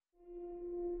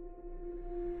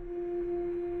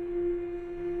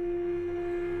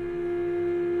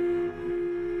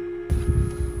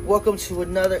Welcome to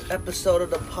another episode of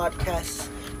the podcast.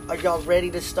 Are y'all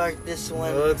ready to start this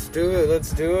one? Let's do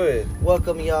it.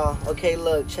 Welcome, y'all. Okay,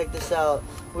 look, check this out.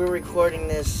 We're recording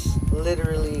this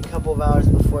literally a couple of hours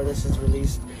before this is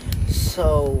released,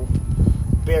 so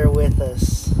bear with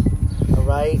us. All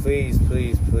right? Please.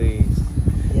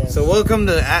 Yes. So welcome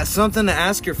to Something to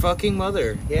Ask Your Fucking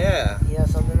Mother. Yeah,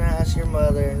 something to ask your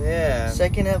mother. Yeah.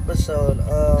 Second episode.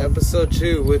 Episode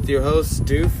 2 with your host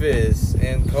Doofus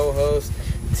and co-host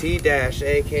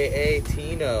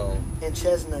TDashNoAkaTno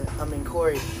And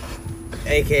KorA.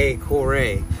 aka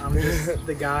KorA. I'm just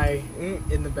the guy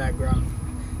in the background.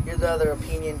 You're the other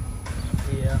opinion.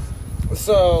 Yeah.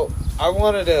 So I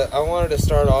wanted to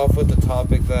start off with the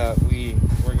topic that we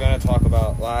were gonna talk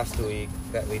about last week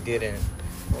that we didn't,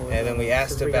 and then we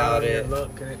asked about it.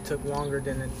 Look, and it took longer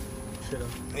than it should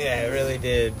have. Yeah, it really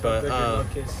did. But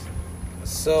luck is.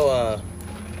 So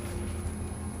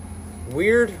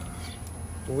weird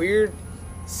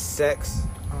sex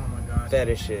Oh my god.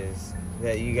 fetishes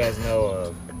that you guys know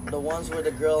of. The ones where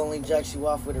the girl only jacks you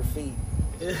off with her feet.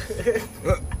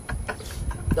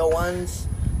 The ones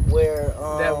where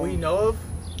that we know of.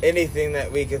 Anything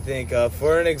that we could think of.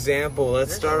 For an example,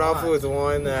 let's start off with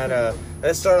one that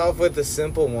let's start off with the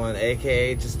simple one,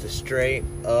 aka just a straight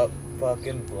up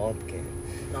fucking blumpkin.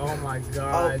 Oh my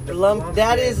god.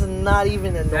 That is not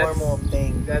even a normal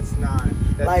thing. That's not.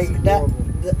 That's like horrible. that.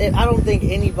 I don't think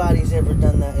anybody's ever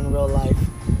done that in real life.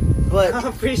 But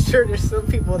I'm pretty sure there's some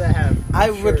people that have.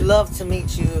 Would love to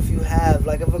meet you if you have.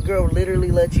 Like, if a girl literally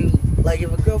let you, like,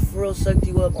 if a girl for real sucked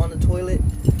you up on the toilet.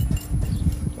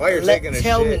 While you're taking a shit.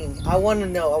 Tell me. I want to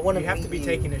know. I want to meet you. You have to be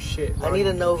taking a shit. I need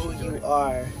to know who you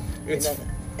are.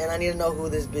 And I need to know who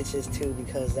this bitch is too,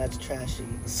 because that's trashy.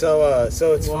 So it's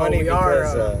funny we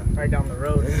because are right down the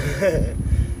road,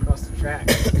 across the track.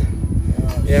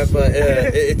 Yeah, but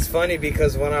it's funny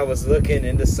because when I was looking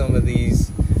into some of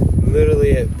these,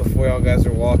 literally before y'all guys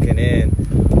were walking in,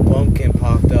 Blumpkin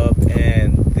popped up,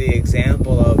 and the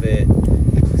example of it,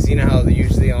 because you know how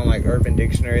usually on like Urban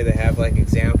Dictionary they have like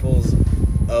examples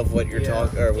of what you're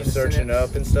talking or was searching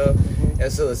up and stuff. Mm-hmm.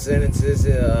 And so the sentence is,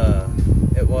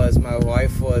 it was, my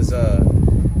wife was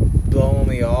blowing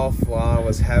me off while I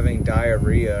was having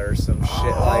diarrhea or some shit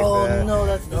like that. Oh no,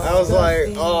 that's disgusting. I was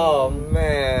like, oh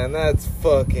man, that's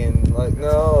fucking like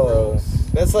no.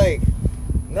 That's like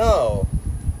no.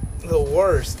 The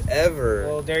worst ever.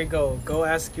 Well, there you go. Go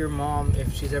ask your mom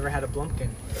if she's ever had a blumpkin.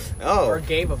 Oh. Or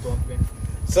gave a blumpkin.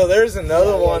 So there's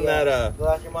another one that Go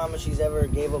ask your mom if she's ever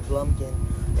gave a blumpkin.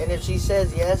 And if she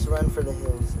says yes, run for the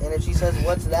hills. And if she says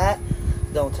what's that,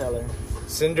 don't tell her.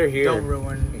 send her here. Don't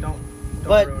ruin. Don't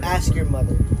but ruin ask your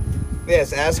mother.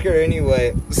 Yes, ask her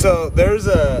anyway. So there's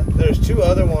two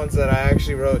other ones that I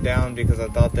actually wrote down because I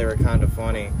thought they were kind of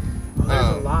funny. Oh,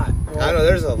 there's a lot. Well, I know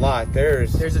there's a lot.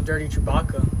 There's a dirty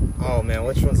Chewbacca. Oh man,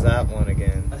 which one's that one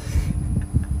again?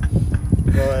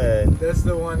 Go ahead. That's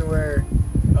the one where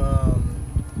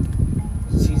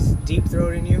she's deep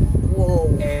throating you. Whoa.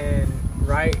 And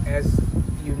right as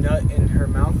you nut in her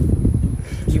mouth,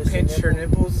 you pinch her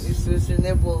nipples. You twist her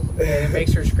nipple. And it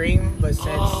makes her scream, but since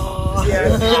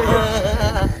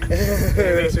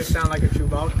it makes her sound like a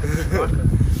Chewbacca.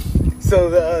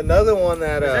 So another one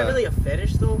that is that really a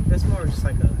fetish though? That's more just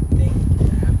like a thing that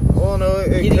happens. Well, no,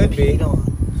 it Getting could be. peed on.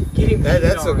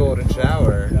 That's a golden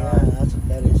shower. Yeah, that's a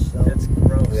fetish. So. That's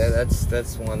gross. Yeah,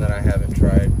 that's one that I haven't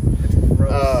tried. That's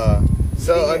gross.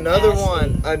 So Eating another ass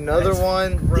one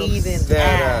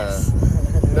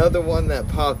another one that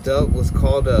popped up was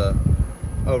called a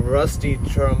rusty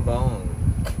trombone.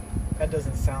 That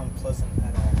doesn't sound pleasant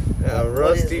at all. A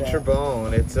rusty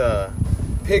trombone. It's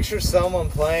picture someone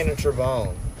playing a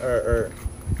trombone or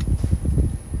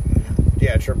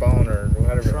trombone or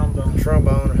whatever.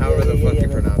 Trombone, however the fuck you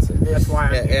pronounce it. That's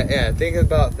why. Yeah. Think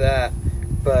about that,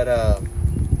 but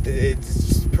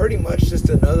it's pretty much just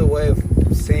another way of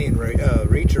saying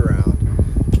reach around.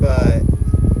 But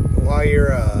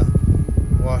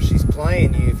while she's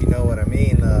playing you, if you know what I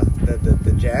mean,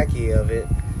 the Jackie of it,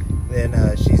 then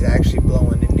she's actually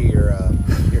blowing into your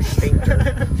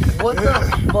sphincter. What the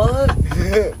fuck?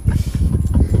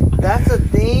 That's a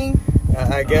thing?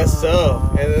 I guess so.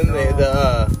 And then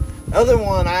the other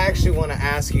one, I actually want to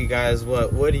ask you guys,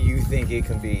 what do you think it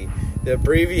can be? The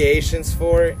abbreviations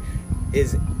for it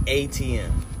is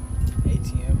ATM.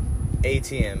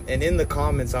 ATM. And in the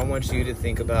comments, I want you to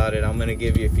think about it. I'm going to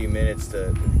give you a few minutes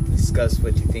to discuss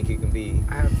what you think it can be.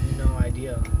 I have no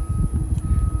idea.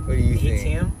 What do you think?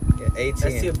 ATM? Yeah, ATM.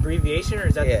 That's the abbreviation, or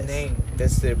is that the name?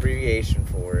 That's the abbreviation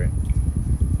for it.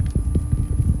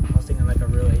 I was thinking like a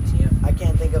real ATM. I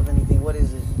can't think of anything. What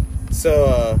is it?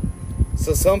 So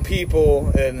some people,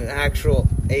 an actual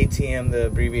ATM, the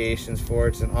abbreviations for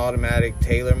it's an automatic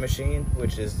teller machine,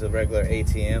 which is the regular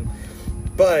ATM.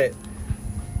 But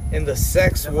in the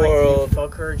sex world, you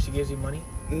fuck her and she gives you money.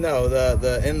 no,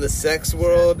 the in the sex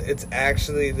world, it's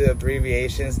actually the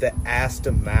abbreviations the ass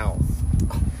to mouth.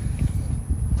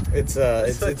 It's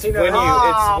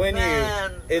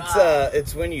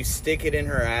when you stick it in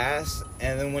her ass,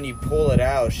 and then when you pull it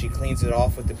out, she cleans it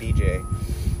off with the BJ.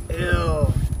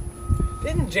 Ew.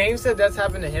 Didn't James said that's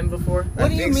happened to him before? What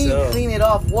do you mean clean it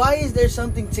off? Why is there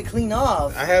something to clean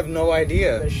off? I have no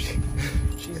idea.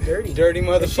 She's dirty. Dirty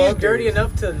motherfucker. If she's dirty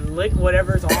enough to lick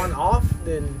whatever's on off,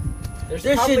 then there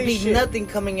should be nothing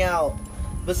coming out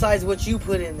besides what you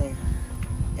put in there,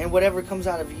 and whatever comes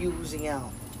out of you oozing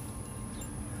out.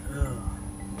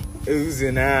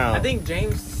 Oozing out. I think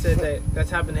James said that's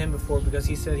happened to him before because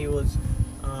he said he was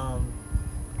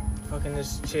fucking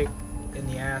this chick in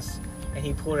the ass, and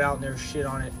he pulled it out and there was shit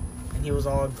on it, and he was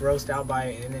all grossed out by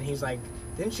it, and then he's like,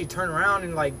 didn't she turn around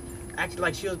and like acted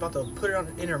like she was about to put it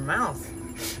in her mouth,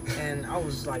 and I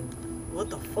was like, what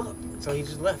the fuck? So he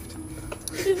just left.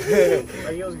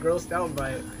 Like he was grossed out by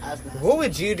it. What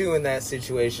would you do in that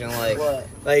situation? Like, what?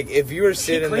 Like if you were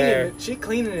sitting there, she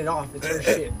cleaning it off. It's her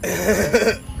shit.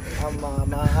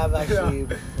 I have actually.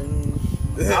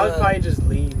 I would probably just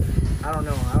leave. I don't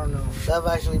know. I've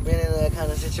actually been in that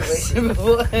kind of situation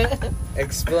before.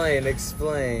 Explain.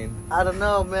 I don't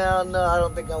know, man. I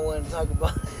don't think I want to talk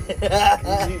about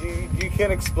it. you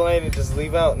can explain it. Just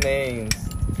leave out names.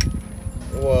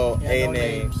 Well, yeah, no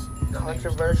names.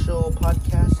 Controversial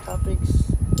podcast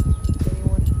topics.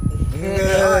 Anyone?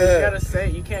 No, you gotta say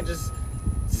it. You can't just.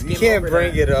 You can't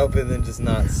bring it up and then just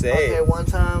not say it. Okay, one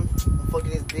time, I'm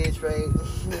fucking this bitch, right?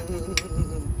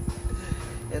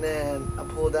 And then I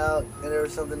pulled out, and there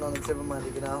was something on the tip of my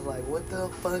dick, and I was like, what the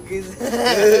fuck is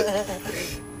that?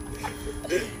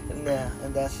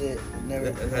 And that's it. Never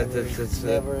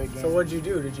again. So what'd you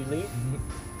do? Did you leave?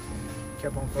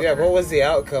 Kept on fucking Yeah, her? what was the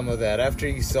outcome of that? After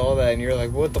you saw that and you're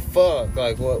like, what the fuck?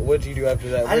 Like, what'd you do after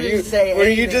that? I didn't say Were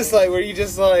anything. you just like,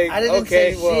 I didn't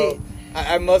okay, say well, shit.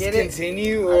 I must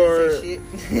continue, or... I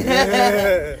didn't say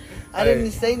shit. I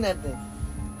didn't say nothing.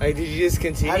 Like, did you just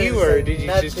continue, or did you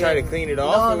just try to clean it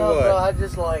off, or no, what? bro, I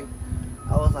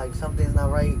was like, something's not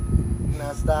right, and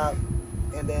I stopped,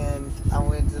 and then I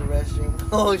went to the restroom.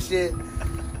 Oh, shit.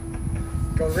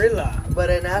 Gorilla. But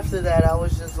then after that, I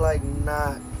was just like,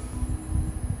 not.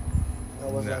 I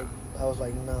was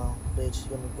like, no, bitch,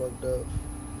 you're gonna be broke up.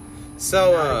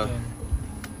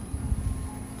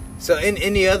 So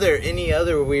any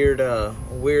other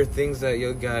weird things that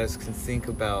you guys can think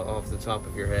about off the top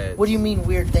of your head? What do you mean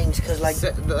weird things? Cause like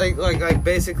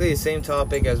basically the same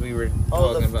topic as we were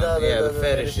talking about. The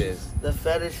fetishes. The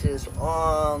fetishes.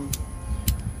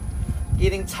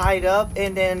 Getting tied up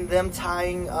and then them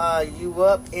tying you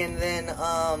up and then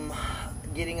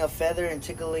getting a feather and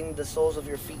tickling the soles of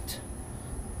your feet.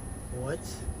 What?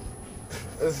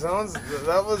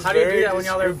 That was. How do you do that when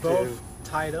y'all are both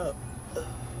tied up?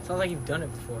 Sounds like you've done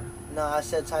it before. No, I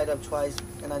said tied up twice,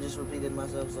 and I just repeated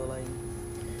myself. So like.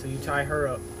 So you tie her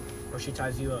up, or she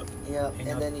ties you up. Yeah,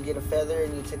 and then you get a feather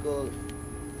and you tickle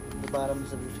the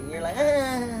bottoms of your feet. You're like,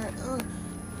 ah.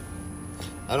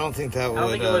 I don't think that would. I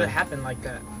don't think it would have happened like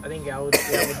that. I think that would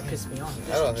piss me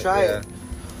off. Try it.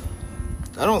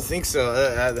 I don't think so.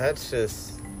 That's just.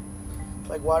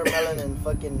 Like watermelon and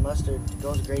fucking mustard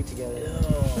goes great together.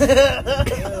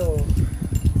 Ew.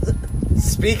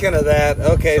 Speaking of that,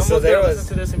 okay, Someone's so there gonna was.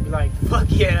 listen to this and be like, "Fuck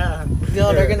yeah!"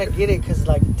 No, they're gonna get it because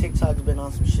like TikTok's been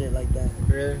on some shit like that.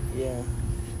 Really? Yeah.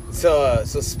 So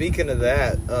speaking of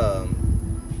that,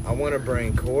 I want to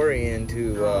bring Corey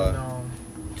into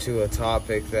to a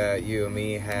topic that you and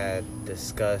me had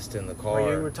discussed in the car.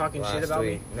 Where you were talking shit about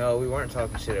me? No, we weren't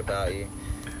talking shit about you.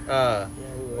 Yeah,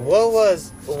 we were.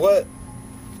 What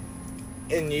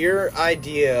in your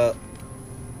idea?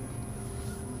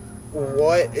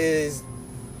 What is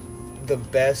the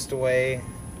best way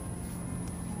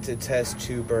to test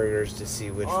two burgers to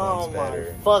see which one's better?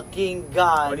 Oh my fucking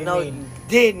god! What do you no, mean? you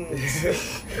didn't.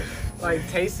 Like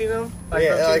tasting them? Like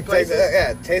Yeah, from two like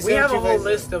places? tasting. We them have two a whole places.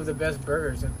 list of the best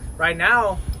burgers. And right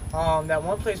now, that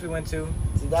one place we went to,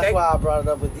 See, that's why I brought it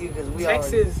up with you because we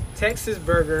Texas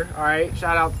Burger. All right,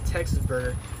 shout out to Texas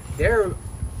Burger. They're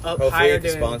up Hopefully higher they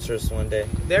can than sponsor us one day.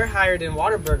 They're higher than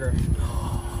Whataburger.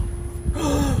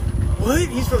 What?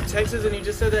 He's from Texas and he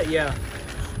just said that? Yeah.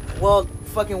 Well,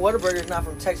 fucking Whataburger's not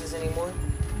from Texas anymore.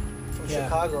 From Yeah.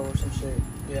 Chicago or some shit.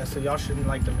 Yeah, so y'all shouldn't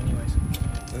like them anyways.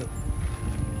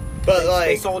 But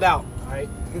They sold out. All right.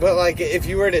 But like, if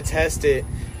you were to test it,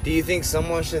 do you think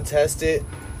someone should test it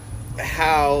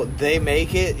how they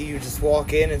make it. You just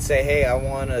walk in and say, hey, I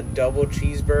want a double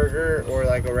cheeseburger or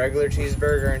like a regular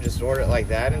cheeseburger, and just order it like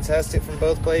that and test it from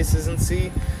both places and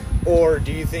see? Or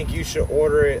do you think you should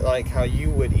order it like how you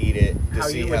would eat it to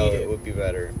see how it would be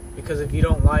better? Because if you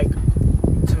don't like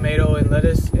tomato and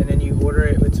lettuce, and then you order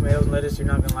it with tomatoes and lettuce, you're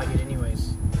not gonna like it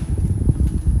anyways.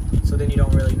 So then you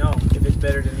don't really know if it's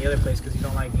better than the other place because you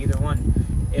don't like either one.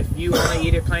 If you only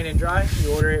eat it plain and dry,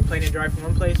 you order it plain and dry from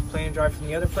one place, plain and dry from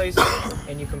the other place,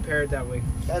 and you compare it that way.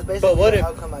 That's basically the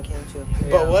outcome I came to.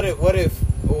 Yeah. But what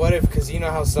if? Because you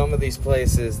know how some of these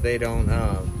places they don't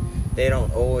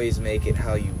always make it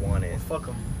how you want it. Fuck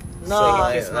them.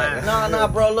 Nah,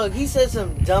 bro. Look, he said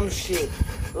some dumb shit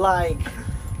like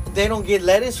they don't get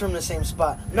lettuce from the same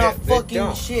spot. No, Yeah,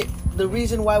 fucking shit. The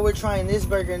reason why we're trying this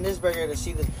burger and this burger to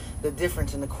see the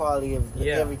difference in the quality of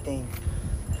everything.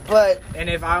 But and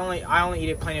if I only eat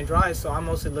it plain and dry, so I'm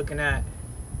mostly looking at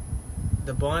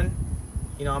the bun.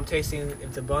 You know, I'm tasting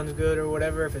if the bun's good or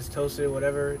whatever, if it's toasted or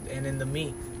whatever, and then the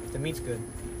meat, if the meat's good.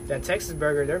 That Texas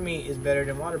burger, their meat is better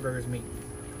than Whataburger's meat.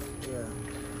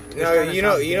 yeah. You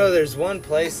know, there's one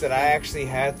place that I actually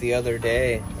had the other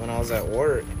day when I was at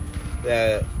work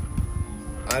that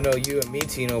I know you and me,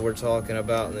 Tino, were talking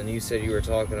about, and then you said you were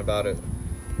talking about it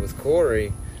with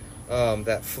KorA.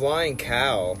 That Flying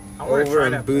Cow over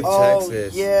in Booth,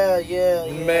 Texas. Yeah.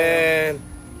 Man,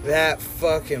 that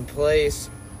fucking place,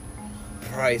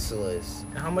 priceless.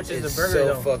 And how much is It's the burger so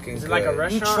though? fucking Is it like a good.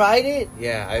 restaurant? You tried it?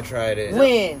 Yeah, I tried it.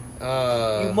 When?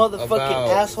 You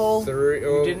motherfucking asshole.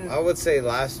 I would say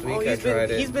last week I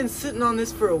tried it. He's been sitting on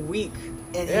this for a week.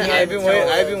 And Yeah, I've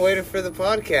been waiting for the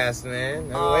podcast, man. I've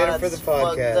been waiting for the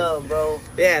podcast. Fucked up, bro.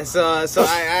 Yeah, so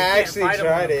I actually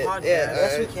tried it. Yeah,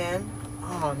 Yes, we can.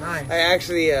 Oh, nice. I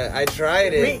actually I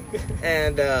tried it,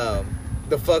 and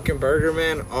the fucking burger,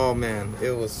 man. Oh man,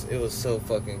 it was so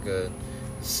fucking good,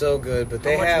 so good. But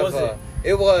they How much have was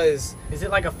it was. Is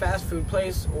it like a fast food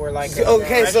place or like?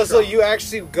 Okay, so you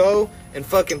actually go and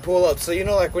fucking pull up. So you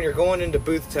know, like when you're going into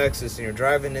Booth, Texas, and you're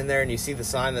driving in there, and you see the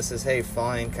sign that says, "Hey,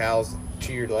 Flying Cows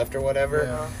to your left" or whatever.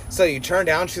 Yeah. So you turn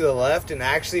down to the left, and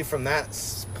actually from that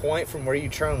point, from where you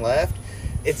turn left,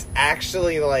 it's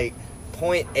actually like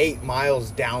 0.8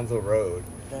 miles down the road.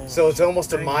 Damn. So it's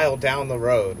almost a mile down the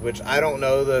road, which I don't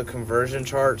know the conversion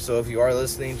chart. So if you are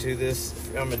listening to this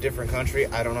from a different country,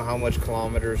 I don't know how much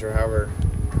kilometers or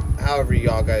however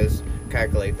y'all guys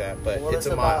calculate that, but it's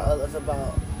a mile. It's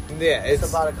about It's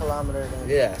about a kilometer. Then.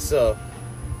 Yeah, so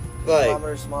A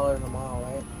kilometer smaller than a mile,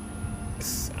 right?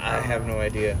 I have no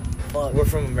idea. Fuck. We're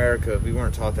from America. We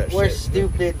weren't taught that We're shit.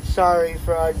 stupid. Sorry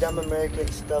for our dumb American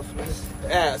stuff.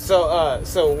 Yeah,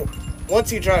 so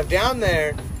once you drive down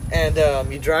there and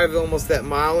you drive almost that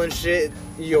mile and shit,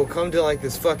 you'll come to like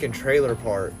this fucking trailer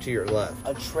park to your left.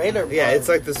 A trailer park? Yeah, it's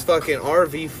like this fucking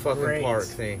RV fucking park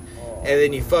thing. And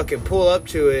then you fucking pull up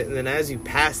to it, and then as you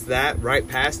pass that, right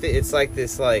past it, it's like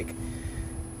this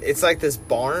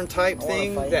barn type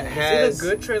thing that has. Is it a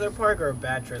good trailer park or a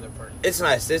bad trailer park? It's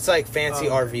nice. It's like fancy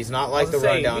RVs, not like the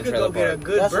rundown trailer park. Get a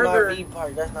good That's burger. an RV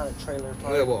park. That's not a trailer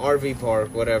park. Yeah, well, RV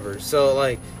park, whatever. So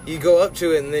like, you go up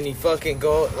to it, and then you fucking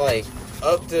go like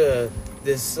up to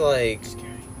this like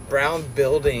brown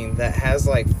building that has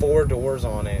like 4 doors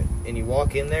on it, and you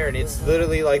walk in there, and it's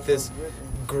literally like this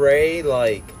gray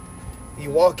like. You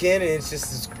walk in and it's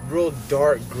just this real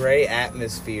dark gray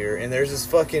atmosphere, and there's this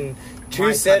fucking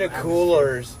two set of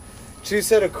coolers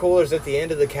at the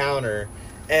end of the counter,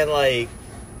 and like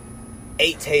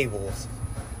 8 tables.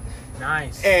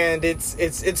 Nice. And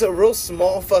it's a real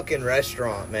small fucking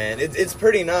restaurant, man. It's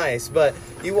pretty nice, but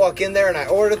you walk in there and I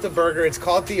ordered the burger. It's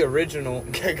called the original.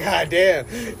 God damn.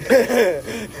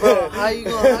 Bro, how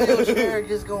your chair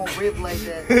just gonna rip like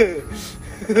that?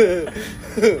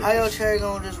 How your chair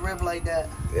gonna just rip like that?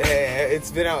 Yeah,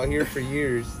 it's been out here for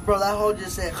years. Bro, that hole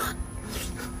just said.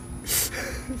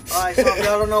 Alright, so if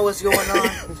y'all don't know what's going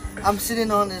on, I'm sitting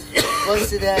on this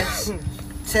busted ass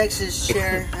Texas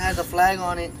chair. It has a flag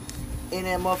on it, and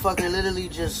that motherfucker literally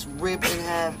just ripped in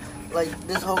half. Like,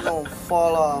 this hole gonna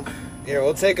fall off. Here,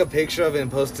 we'll take a picture of it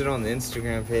and post it on the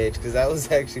Instagram page, because that was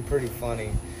actually pretty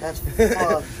funny. That's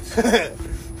fucked.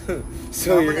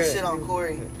 So I'm you're gonna gonna sit on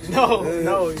KorA.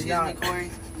 No, Excuse you're me, not. KorA.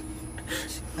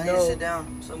 I need to sit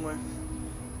down somewhere.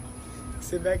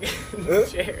 Sit back in the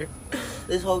chair.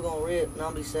 This hole gonna rip, and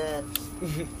I'll be sad.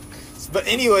 But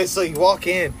anyway, so you walk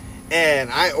in,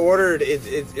 and I ordered it.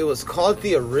 It was called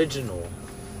the original.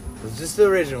 It was just the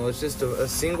original. It's just a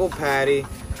single patty,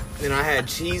 and I had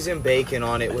cheese and bacon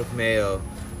on it with mayo.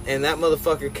 And that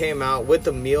motherfucker came out with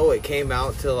the meal. It came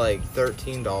out to like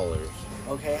 $13.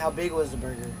 Okay, how big was the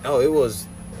burger? Oh, it was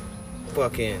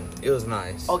it was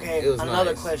nice. Okay, it was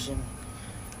another nice. question.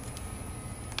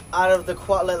 Out of the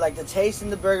quality, like the taste in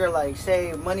the burger, like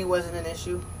say money wasn't an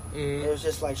issue. Mhm. It was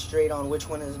just like straight on which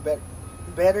one is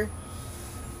better.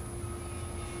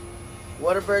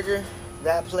 Whataburger,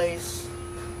 that place,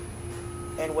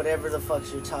 and whatever the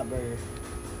fuck's your top burger.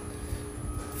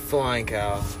 Flying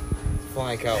Cow.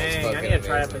 Flying Cow was Dang, fucking I need to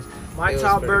try that amazing. place. My It was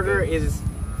top pretty burger good. is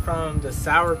from the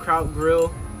Sauerkraut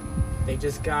Grill. They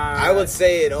just got. I would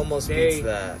say it almost beats They-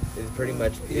 that. It pretty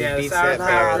much Yeah, beats the that Sauerkraut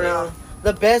barely. Grill.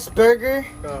 The best burger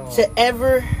Oh, to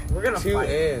ever. we're gonna Two fight.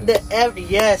 ends.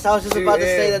 Yes, I was just Two about to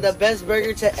say ends. that the best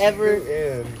burger to ever Two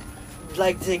ends.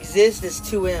 like to exist is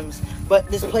 2M's, but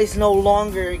this place no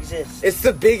longer exists. It's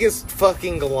the biggest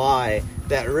fucking lie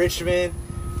that Richmond,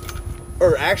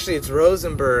 or actually it's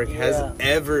Rosenberg, has Yeah.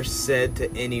 ever said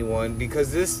to anyone,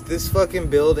 because this fucking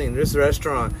building, this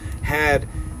restaurant, had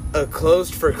a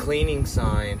closed for cleaning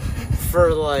sign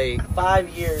for like 5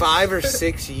 years, 5 or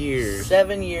 6 years.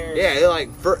 7 years. Yeah, like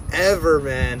forever,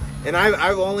 man. And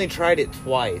I've only tried it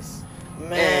twice.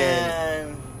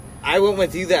 Man. I went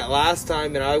with you that last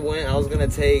time, and I was gonna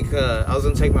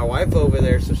take my wife over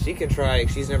there so she can try it.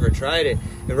 She's never tried it.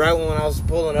 And right when I was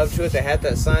pulling up to it, they had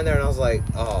that sign there, and I was like,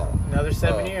 oh, Another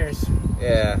 7 Oh. years.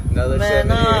 yeah, another Man,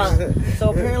 7 years. So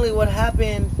apparently, what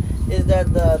happened is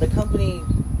that the company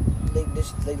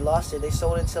they lost it. They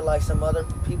sold it to like some other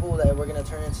people that were gonna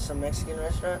turn into some Mexican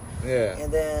restaurant, Yeah.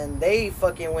 and then they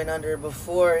fucking went under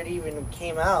before it even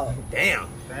came out. Damn.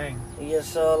 Dang. Yeah,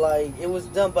 so like it was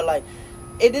dumb, but like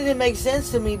it didn't make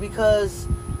sense to me because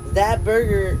that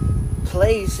burger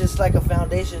place is like a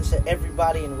foundation to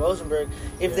everybody in Rosenberg.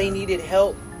 If they Yeah. needed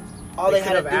help, all They they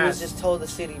had to could've do was asked. just tell the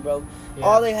city, bro. Yeah.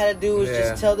 All they had to do was Yeah.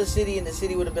 just tell the city, and the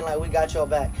city would have been like, "We got y'all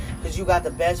back," because you got the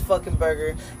best fucking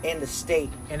burger in the state.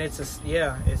 And it's it's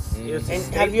a And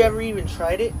steak. have you ever even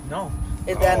tried it? No.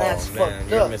 And Oh, that's man,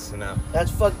 fucked you're up. missing out. That's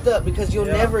fucked up because you'll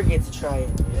Yeah. never get to try it.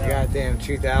 Yeah. Goddamn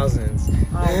 2000s. Oh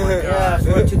my Yeah, God.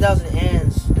 for 2000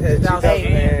 ends.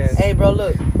 2000s. Hey, bro,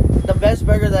 look. The best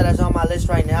burger that is on my list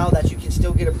right now that you can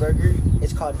still get a burger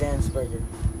is called Dan's Burger.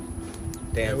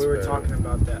 Yeah, we were talking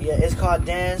about that. Yeah, it's called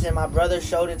Dan's, and my brother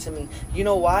showed it to me. You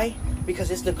know why? Because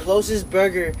it's the closest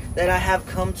burger that I have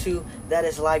come to that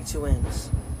is like 2M's.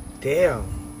 Damn.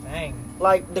 Dang.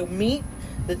 Like, the meat,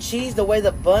 the cheese, the way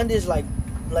the bun is, like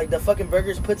the fucking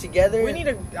burger's put together. We need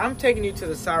to. I'm taking you to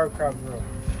the Sauerkraut Grill.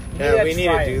 Yeah, we need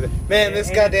to try do it. that. Man, this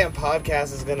And- goddamn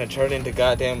podcast is gonna turn into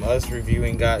goddamn us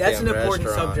reviewing goddamn That's an important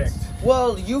restaurants. subject.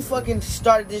 Well, you fucking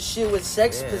started this shit with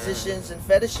sex Yeah. positions and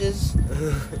fetishes.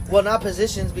 Well, not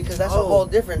positions, because that's a Oh. whole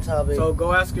different topic. So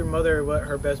go ask your mother what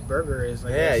her best burger is. I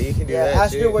Yeah, guess. you can do Yeah, that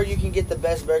ask too. her where you can get the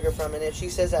best burger from, and if she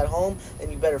says at home,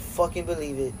 then you better fucking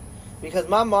believe it. Because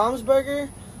my mom's burger,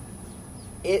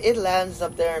 it lands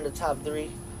up there in the top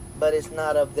 3, but it's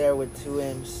not up there with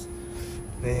 2M's.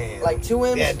 Man. Like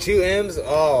 2M's. Yeah, 2M's.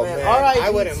 Oh Man, man, R.I.P. I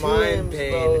wouldn't 2M's, mind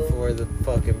paying bro. for the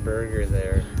fucking burger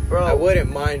there. Bro, I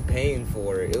wouldn't mind paying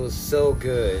for it. It was so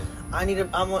good. I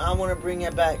want to bring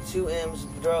it back 2M's,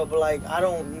 bro. But like, I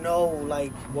don't know,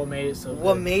 like, What made it so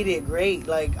what good? made it great.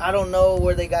 Like, I don't know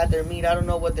where they got their meat. I don't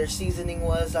know what their seasoning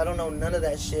was. I don't know none of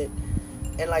that shit.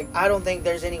 And like, I don't think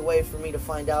there's any way for me to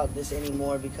find out this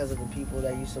anymore because of the people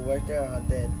that used to work there are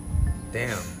dead.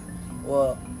 Damn.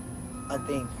 Well, I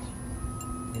think.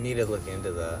 You need to look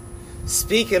into that.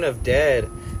 Speaking of dead,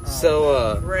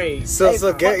 Great. guess.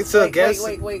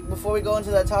 Wait. Before we go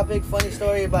into that topic, funny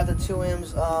story about the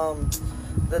 2M's.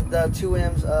 The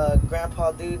 2M's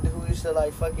grandpa dude who used to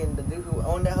like fucking the dude who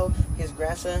owned that hoe. His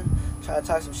grandson tried to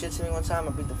talk some shit to me one time.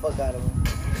 I beat the fuck out of him.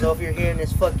 So if you're hearing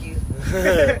this, fuck you.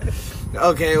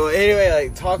 Okay, well, anyway,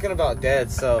 like talking about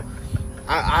dead. So,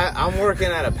 I'm working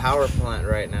at a power plant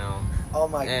right now. Oh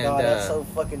my And, god, that's so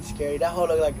fucking scary. That hole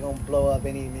look like it's gonna blow up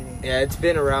any minute. Yeah, it's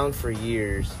been around for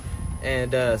years,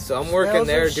 and so I'm working Smells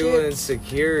there of shit. doing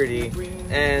security,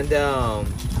 and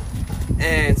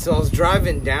so I was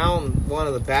driving down one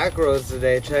of the back roads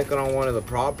today, checking on one of the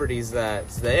properties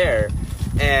that's there,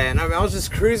 and I was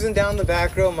just cruising down the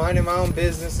back road, minding my own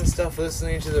business and stuff,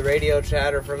 listening to the radio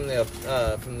chatter from the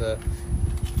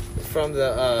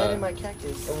Petting my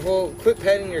cactus. well, quit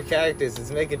petting your cactus. It's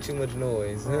making too much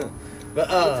noise. But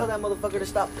Tell that motherfucker to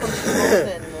stop punching the hole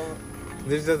then, man.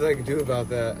 there's nothing I can do about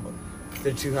that.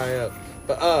 They're too high up.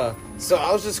 But so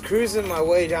I was just cruising my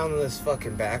way down this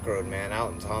fucking back road, man,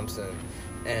 out in Thompson,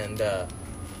 and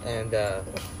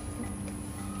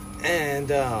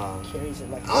Carries it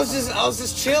like I was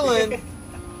just chilling.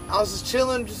 I was just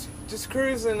chilling, just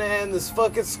cruising, and this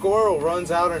fucking squirrel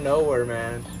runs out of nowhere,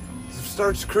 man.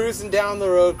 Starts cruising down the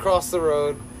road, across the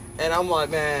road, And I'm like,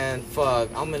 man, fuck,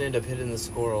 I'm gonna end up hitting the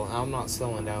squirrel. I'm not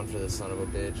slowing down for this son of a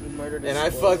bitch. He murdered And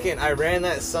squirrel. I ran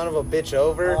that son of a bitch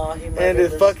over, He and murdered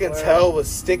his the fucking squirrel. tail was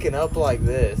sticking up like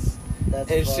this.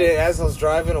 That's And fucked. shit, as I was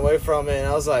driving away from it, and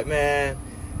I was like, man,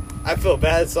 I feel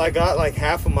bad. So I got like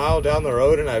half a mile down the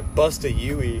road, and I bust a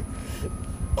Yui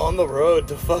on the road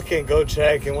to fucking go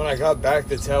check. And when I got back,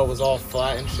 the tail was all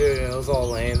flat and shit, and it was all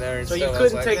laying there and So stuff. you I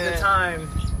was couldn't like, take the "Man." time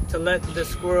to let the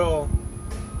squirrel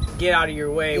get out of your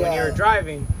way when you Yeah. were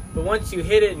driving. But once you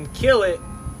hit it and kill it,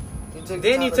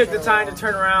 then you took the time to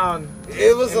turn around.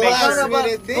 It was a It makes last sense.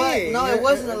 minute thing. No, it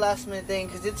wasn't a last minute thing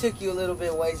because it took you a little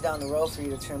bit ways down the road for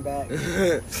you to turn back.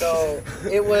 So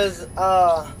it was,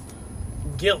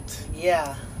 Guilt.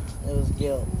 yeah, it was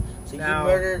guilt. So Now- you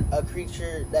murdered a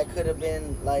creature that could have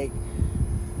been like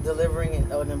delivering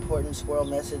an important squirrel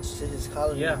message to his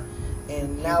colony. Yeah.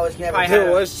 And now it's never. probably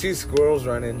There was 2 squirrels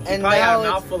running. And Probably had now a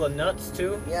it's- mouthful of nuts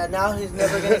too. Yeah, now he's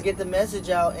never gonna get the message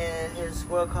out, and his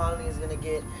squirrel colony is gonna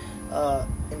get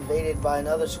invaded by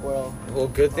another squirrel. Well,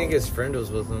 good thing his friend was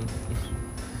with him.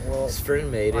 Well, His friend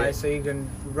made Alright, it. so you can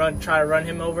try to run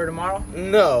him over tomorrow.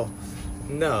 No,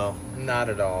 not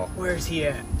at all. Where's he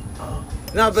at?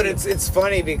 No, but it's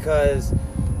funny because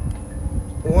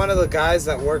one of the guys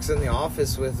that works in the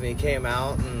office with me came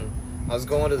out, and I was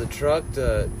going to the truck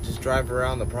to just drive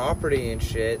around the property and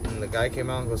shit, and the guy came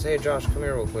out and goes, "Hey Josh, come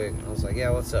here real quick." I was like,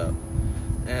 "Yeah, what's up?"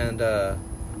 And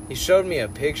he showed me a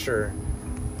picture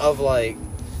of like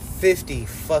 50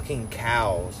 fucking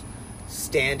cows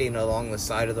standing along the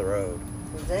side of the road.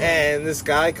 damn. And this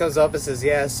guy comes up and says,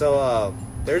 "Yeah, so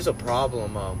there's a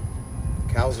problem.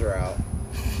 Cows are out."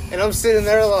 And I'm sitting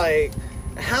there like,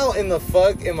 how in the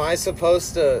fuck am I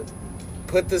supposed to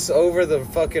put this over the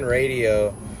fucking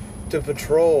radio to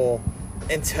patrol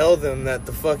and tell them that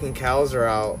the fucking cows are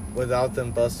out without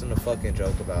them busting a fucking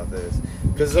joke about this?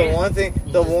 Because the one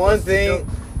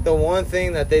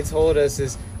thing that they told us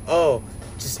is, oh,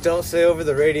 just don't say over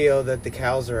the radio that the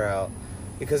cows are out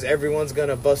because everyone's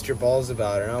gonna bust your balls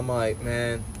about it. And I'm like,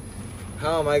 man,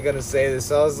 how am I gonna say this?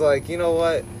 So I was like, you know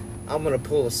what? I'm gonna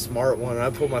pull a smart one. And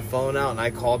I pulled my phone out and I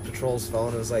called Patrol's phone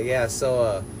and was like, yeah,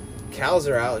 so cows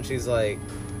are out. And she's like,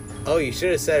 oh, you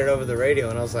should have said it over the radio.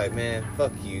 And I was like, man,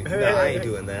 fuck you. Nah, I ain't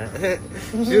doing that.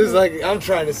 She was like, I'm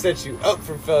trying to set you up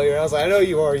for failure. And I was like, I know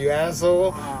you are, you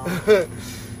asshole.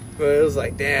 But it was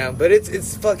like, damn. But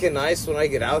it's fucking nice when I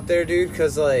get out there, dude,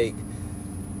 because like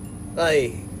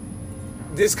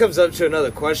this comes up to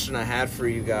another question I had for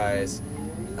you guys.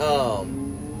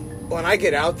 When I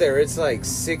get out there, it's like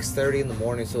 6:30 in the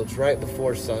morning, so it's right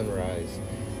before sunrise.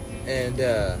 And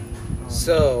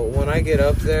so when I get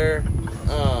up there,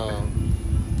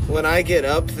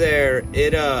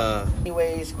 it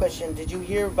Anyways, question: did you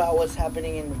hear about what's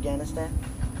happening in Afghanistan?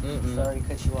 Mm-mm. Sorry to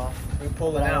cut you off. You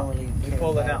pull But it I don't out. really You care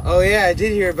pull it about out. Oh yeah, I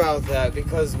did hear about that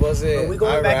because was Are it we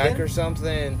going back Iraq in? or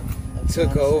something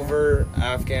took over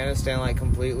Afghanistan like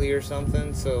completely or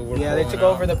something? So we're Yeah, they pulling took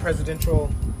over out. the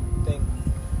presidential thing.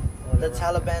 The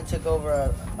Taliban took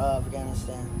over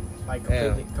Afghanistan Like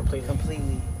Yeah. completely.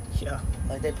 completely. Yeah.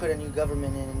 Like they put a new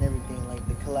government in and everything. Like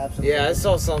the collapse of. Yeah, I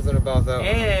saw something about that.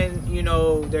 And, you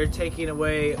know, they're taking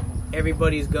away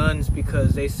everybody's guns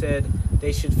because they said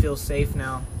they should feel safe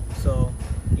now. So,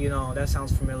 you know, that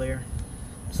sounds familiar.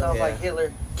 Sounds Yeah. like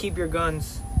Hitler. Keep your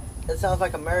guns. That sounds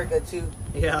like America too.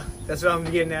 Yeah, that's what I'm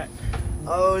getting at.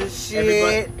 Oh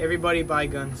shit! Everybody buy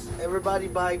guns. Everybody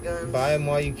buy guns. Buy them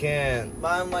while you can.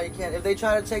 Buy them while you can. If they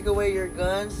try to take away your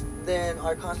guns, then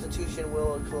our Constitution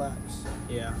will collapse.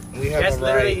 Yeah. We have That's a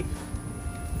right. literally,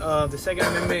 the Second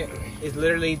Amendment is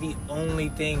literally the only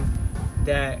thing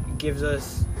that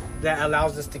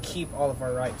allows us to keep all of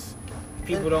our rights.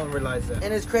 People don't realize that.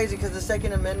 And it's crazy because the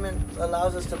Second Amendment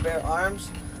allows us to bear arms.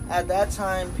 At that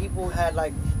time, people had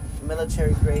like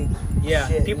military grade. Yeah,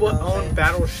 shit, people you know what I'm owned saying?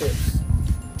 battleships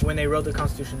when they wrote the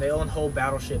Constitution. They owned whole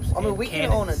battleships. I mean, and we can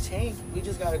cannons. own a tank. We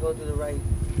just gotta go through the right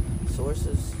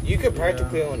sources. You could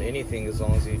practically own anything as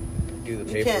long as you do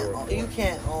the You paperwork. can't. You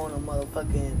can't own a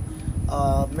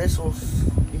motherfucking missiles.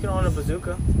 You can own a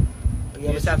bazooka. Yeah,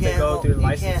 You just but have to can't go own- through the You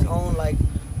licensing. can't own like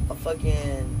a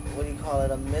fucking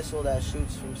a missile that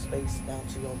shoots from space down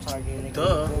to your target. And it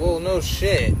Duh. can- Well, no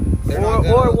shit.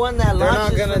 Or one that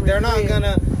launches from They're your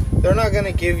crib. not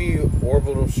gonna give you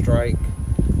orbital strike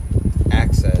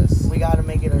access. We gotta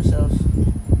make it ourselves.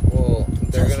 Well,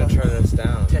 they're Tesla. gonna turn us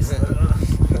down. Tesla.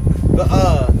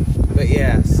 but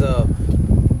yeah. So.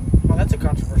 Well, that's a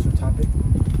controversial topic.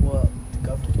 What? The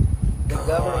government. The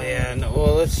government. Oh yeah. No,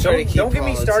 well, let's try to keep. Don't get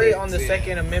me started on the politics, yeah.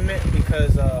 Second Amendment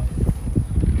because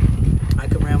I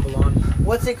could ramble on.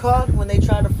 What's it called when they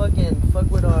try to fuck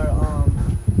with our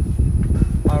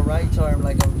rights or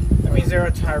like That means they're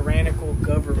a tyrannical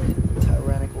government.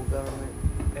 Tyrannical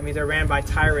government. That means they're ran by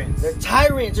tyrants. They're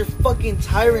tyrants. They're fucking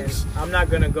tyrants. And I'm not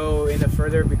gonna go into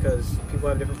further because people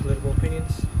have different political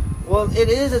opinions. Well, it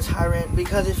is a tyrant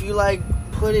because if you like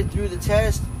put it through the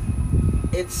test,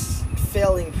 it's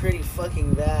failing pretty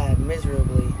fucking bad,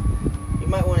 miserably. You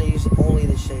might want to use only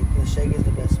the shake. The shake is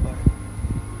the best part.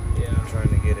 Yeah, I'm trying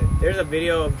to get it. There's a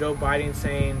video of Joe Biden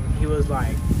saying he was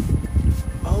like,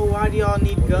 "Oh, why do y'all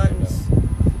need guns?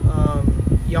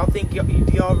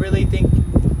 Do y'all really think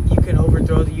you can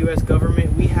overthrow the U.S.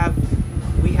 government? We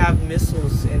have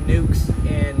missiles and nukes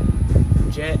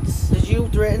and jets." Did you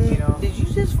threaten? You know? Did you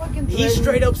just fucking threaten? He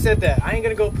straight up said that. I ain't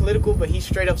gonna go political, but he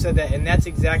straight up said that, and that's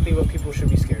exactly what people should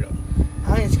be scared of.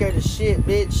 I ain't scared of shit,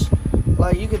 bitch.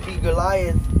 Like, you could be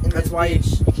Goliath in That's this why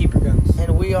bitch, you keep your guns.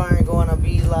 and we aren't going to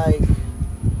be, like,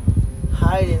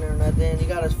 hiding or nothing. You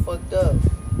got us fucked up.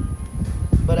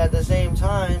 But at the same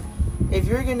time, if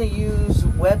you're going to use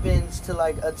weapons to,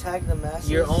 like, attack the masses...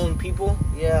 Your own people?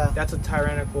 Yeah. That's a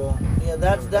tyrannical... Yeah,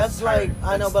 that's like... tyrant.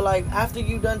 I know, but, like, after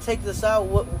you done take this out,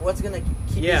 what's going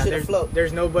to keep this shit afloat?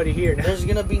 There's nobody here now. There's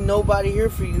going to be nobody here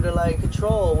for you to, like,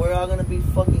 control. We're all going to be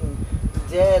fucking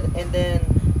dead, and then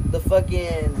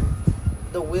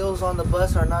the wheels on the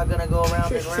bus are not going to go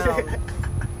around and round.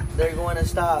 They're going to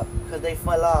stop because they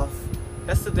fell off.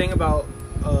 That's the thing about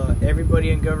everybody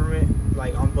in government,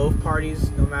 like on both parties,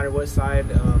 no matter what side.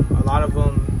 A lot of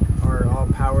them are all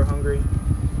power hungry.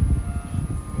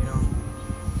 You know,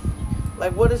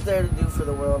 Like, what is there to do for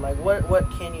the world? Like, what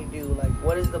can you do? Like,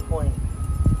 what is the point?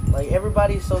 Like,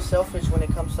 everybody's so selfish when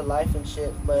it comes to life and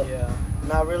shit, but yeah.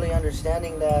 not really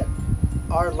understanding that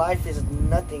our life is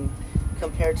nothing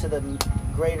compared to the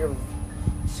greater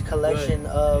collection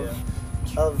of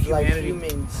like humanity.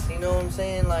 humans. You know what I'm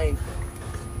saying? Like,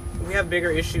 We have bigger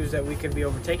issues that we could be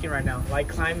overtaking right now, like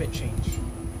climate change.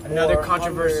 Another Or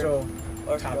controversial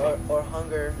hunger, or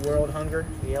hunger. world hunger.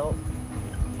 Yep.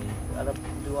 Gotta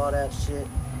do all that shit.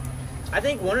 I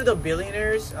think one of the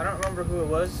billionaires, I don't remember who it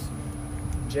was,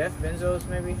 Jeff Bezos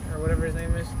maybe, or whatever his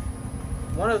name is.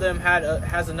 One of them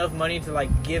has enough money to like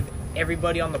give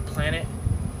everybody on the planet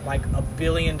like $1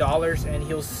 billion, and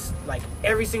he'll like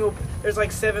there's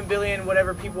like 7 billion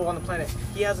whatever people on the planet.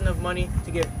 He has enough money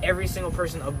to give every single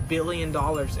person $1 billion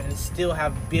and still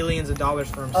have billions of dollars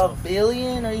for himself. $1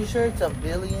 billion? Are you sure it's $1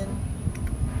 billion?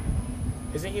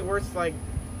 Isn't he worth like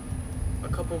a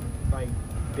couple like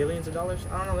billions of dollars?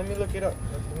 I don't know. Let me look it up.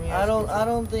 Let me ask you. I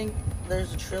don't think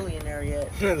there's a trillionaire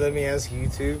yet. Let me ask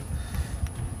YouTube.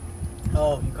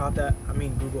 Oh, you caught that? I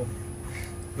mean Google.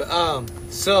 But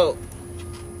so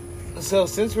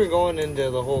since we're going into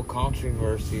the whole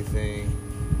controversy thing,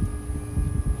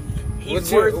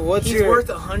 He's worth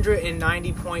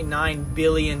 $190.9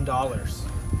 billion.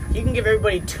 He can give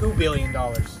everybody $2 billion,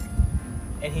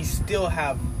 and he still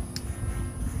have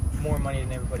more money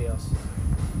than everybody else.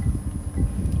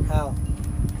 How?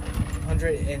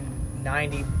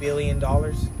 $190 billion.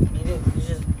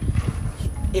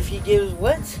 If he gives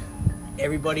what?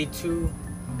 Everybody $2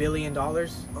 billion.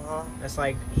 That's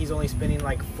like he's only spending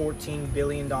like $14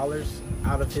 billion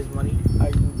out of his money. Are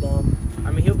you dumb?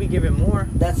 I mean, he'll be giving more.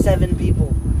 That's 7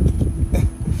 people.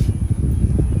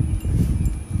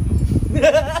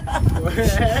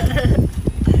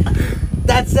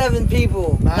 That's 7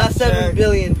 people, Math not 7 check.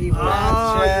 billion people.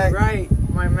 Oh, check. you're right.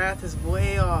 My math is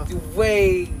way off.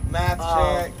 Way. math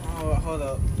check. Oh, hold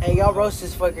up. Hey, y'all roast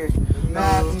this fucker.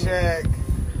 Math check.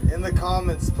 In the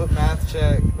comments, put math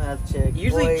check. Math check.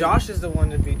 Usually Boy, Josh is the one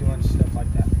to be doing stuff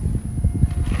like that.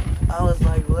 I was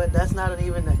like, what? That's not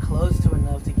even that close to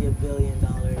enough to give $1 billion.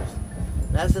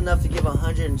 That's enough to give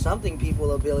 100 and something people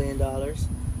 $1 billion. But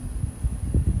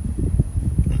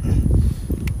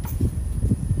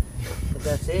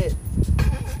that's it.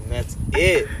 And that's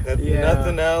it. That's Yeah.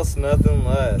 nothing else, nothing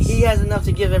less. He has enough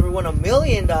to give everyone $1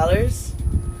 million.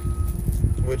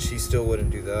 Which he still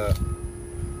wouldn't do that.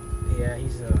 Yeah,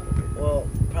 he's Well,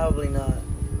 probably not.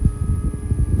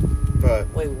 But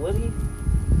Wait, would he?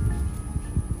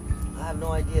 I have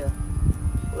no idea.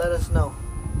 Let us know.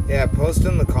 yeah, post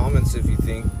in the comments if you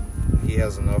think he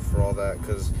has enough for all that.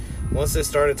 Because once they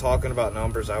started talking about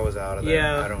numbers, I was out of there.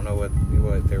 Yeah. I don't know what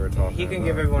they were talking about. he can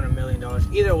give everyone $1 million.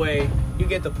 Either way, you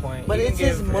get the point. But He it's can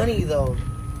his give- money, though.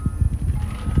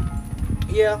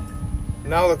 Yeah.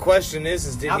 Now the question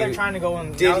is did Now he? they're trying to go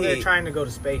on. did Now they're he- trying to go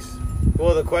to space.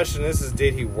 Well, the question is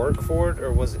did he work for it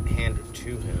or was it handed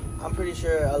to him? I'm pretty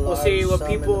sure a large see, what sum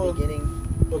people- in the beginning.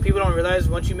 What people don't realize,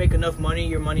 once you make enough money,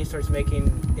 your money starts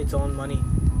making its own money.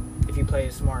 If you play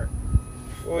it smart.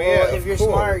 Well, Well, yeah, if you're of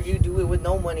course. smart, you do it with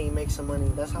no money, make some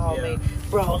money. That's how Yeah. I made,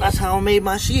 bro. That's how I made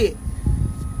my shit.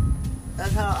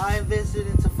 That's how I invested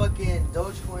into fucking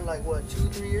Dogecoin like what,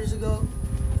 2-3 years ago.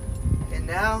 And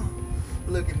now,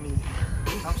 look at me.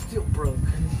 I'm still broke.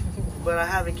 But I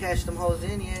haven't cashed them hoes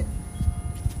in yet.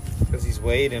 Because he's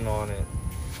waiting on it.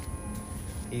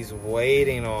 He's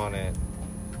waiting on it.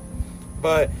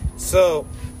 But, so,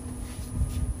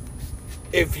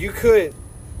 if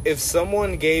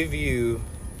someone gave you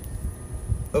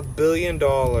 $1 billion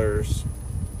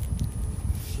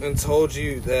and told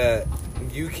you that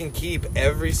you can keep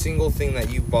every single thing that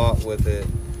you bought with it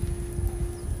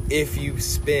if you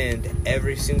spend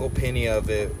every single penny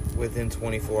of it within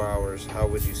 24 hours, how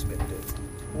would you spend it?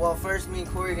 Well, first me and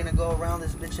Corey are going to go around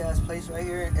this bitch-ass place right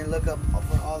here and look up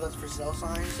for all those for sale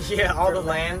signs. Yeah, all the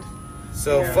land.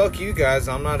 So, Yeah. fuck you guys.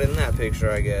 I'm not in that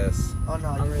picture, I guess. Oh,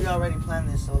 no, we already planned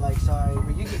this, so, like, sorry.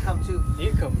 But you can come, too.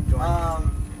 You can come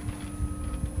join.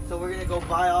 So we're going to go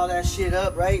buy all that shit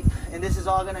up, right? And this is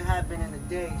all going to happen in a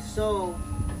day. So,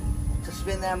 to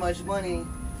spend that much money,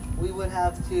 we would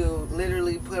have to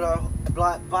literally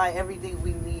buy everything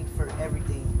we need for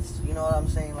everything. You know what I'm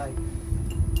saying? Like,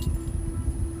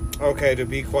 Okay, to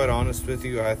be quite honest with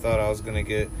you, I thought I was going to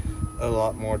get a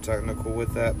lot more technical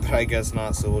with that, but I guess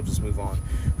not, so we'll just move on.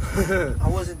 I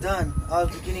wasn't done. I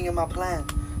was beginning of my plan.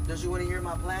 Don't you want to hear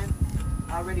my plan?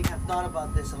 I already have thought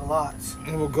about this a lot.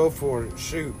 We'll go for it.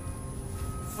 Shoot.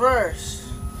 First,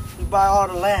 you buy all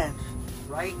the land,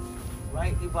 right?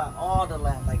 Right? You buy all the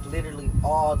land, like literally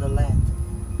all the land.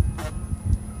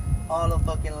 All the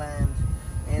fucking land.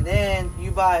 And then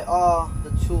you buy all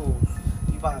the tools.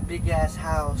 You buy a big ass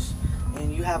house.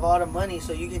 And you have all the money,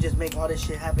 so you can just make all this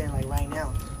shit happen like right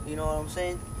now. You know what I'm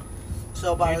saying?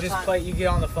 So by the time you get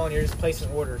on the phone, you're just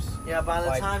placing orders. Yeah, by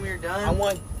the time you're done, I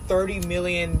want 30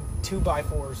 million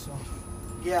 2x4s.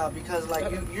 Yeah, because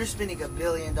like you're spending $1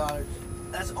 billion.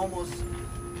 That's almost,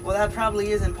 well, that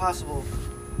probably is impossible,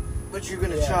 but you're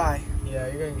gonna try. Yeah,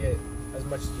 you're gonna get as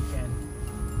much as you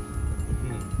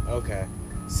can. Okay.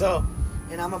 So,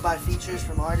 and I'm gonna buy features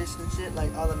from artists and shit,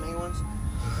 like all the main ones.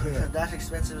 Because that's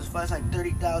expensive as fuck. It's like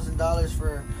 $30,000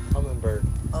 for Hummingbird.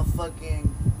 a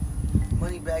fucking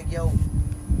money bag, yo.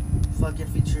 Fucking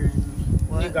feature.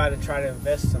 What? You gotta try to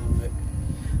invest some of it.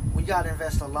 We gotta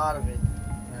invest a lot of it.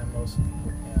 Yeah, most.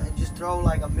 Yeah. And just throw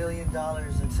like $1 million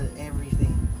into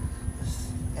everything. Just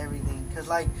everything. Because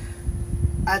like,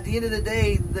 at the end of the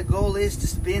day, the goal is to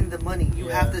spend the money. You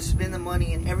have to spend the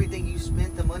money, and everything you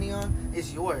spent the money on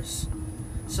is yours.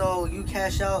 So you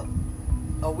cash out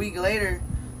a week later,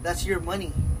 that's your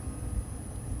money.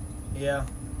 Yeah.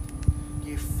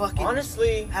 You fucking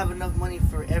honestly have enough money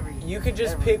for everything. You could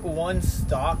just pick one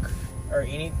stock or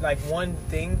one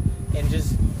thing and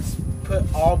just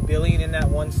put all billion in that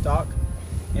one stock,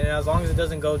 and as long as it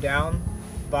doesn't go down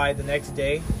by the next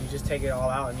day, you just take it all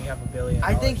out and you have $1 billion.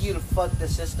 I think you'd fuck the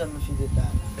system if you did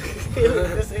that.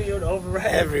 You would override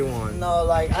everyone. No,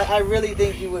 like I really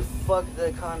think you would fuck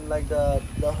the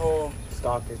the whole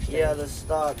stock exchange. Yeah, the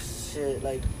stocks shit.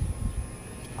 Like,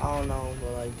 I don't know,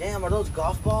 but like, damn, are those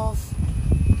golf balls?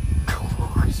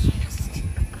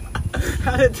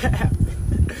 How did that happen?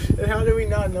 And how did we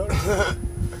not notice?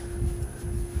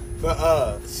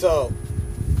 But so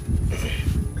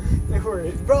they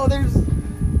were, bro. There's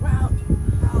wow,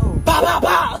 bro. Bah, bah,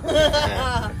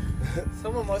 bah.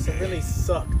 Someone must have really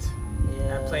sucked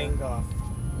at playing golf.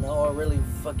 No, or really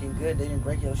fucking good. They didn't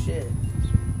break your shit.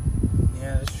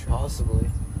 Yeah, that's true. Possibly.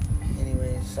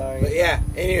 Anyway, sorry. But yeah,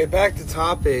 anyway, back to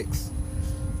topics.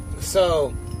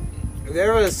 So,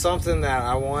 there was something that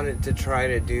I wanted to try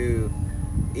to do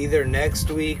either next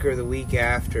week or the week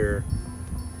after,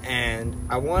 and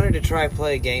I wanted to try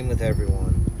play a game with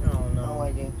everyone. Oh no. I don't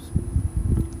like games.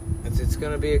 It's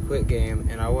going to be a quick game,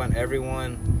 and I want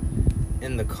everyone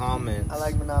in the comments. I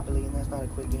like Monopoly, and that's not a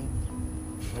quick game.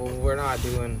 Well, we're not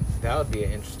doing... That would be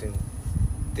an interesting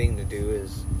thing to do,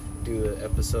 is do an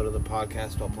episode of the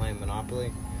podcast while playing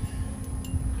Monopoly.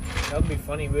 That would be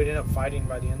funny. We would end up fighting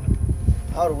by the end.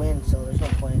 I would win, so there's no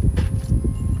point.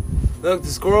 Look, the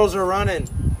squirrels are running.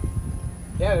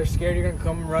 Yeah, they're scared you're gonna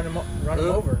come and run them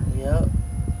over. Yep.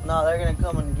 No, they're gonna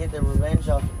come and get their revenge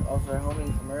off their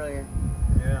homie from earlier.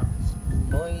 Yeah.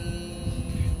 Boy.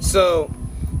 So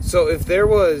if there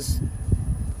was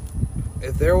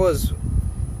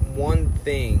one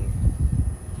thing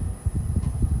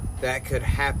that could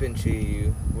happen to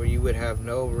you where you would have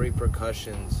no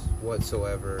repercussions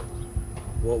whatsoever,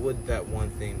 what would that one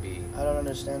thing be? I don't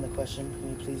understand the question. Can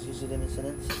you please use it in a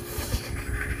sentence?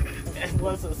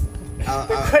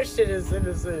 The question is in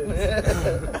a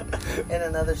sentence. In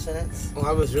another sentence? Well,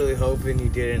 I was really hoping you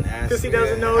didn't ask. Because he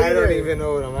doesn't know either. I don't even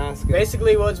know what I'm asking.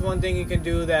 Basically, what's one thing you can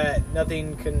do that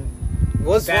nothing can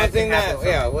What's bad one thing can happen that? from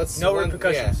Yeah. it. What's no one,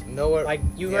 repercussions? Yeah, no. Like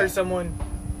you hurt someone,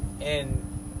 and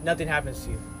nothing happens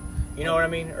to you. You know what I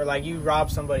mean? Or like you rob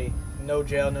somebody, no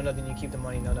jail, no nothing. You keep the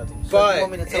money, no nothing. So But you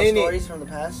want me to tell stories from the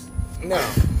past? No.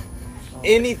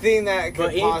 Anything that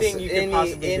could anything you could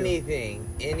possibly do. anything,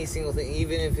 any single thing,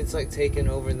 even if it's like taking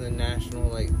over the national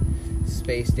like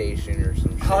space station or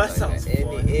some shit that like sounds that.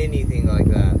 fun. Anything like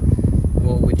that.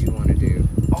 What would you want to do?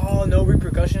 Oh, no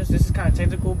repercussions. This is kind of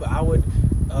technical, but I would.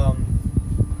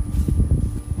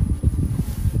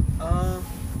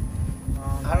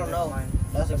 I don't know.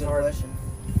 That's a good hard. question.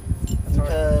 That's hard.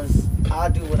 Because I'll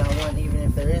do what I want, even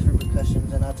if there is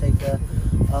repercussions, and I'll take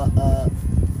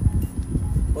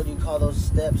what do you call those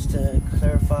steps to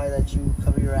clarify that you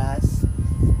cover your ass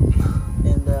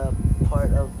in the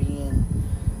part of being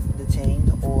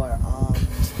detained or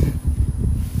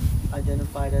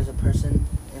identified as a person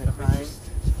in a crime.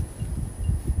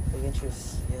 Of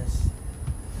interest, yes.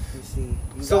 You see.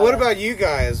 So what about you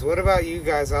guys? What about you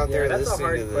guys out there that's listening a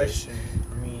hard to this? question.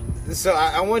 I mean, So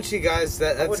I want you guys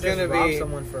I that's would going to just rob be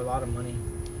someone for a lot of money.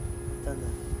 Done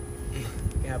that.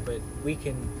 Yeah, but you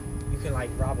can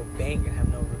like rob a bank and have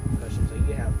no repercussions. So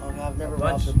you have Okay, I've never a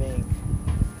bunch. robbed a bank.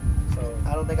 So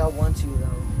I don't think I want to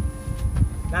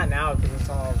though. not now because it's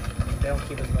all they don't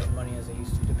keep as much money as they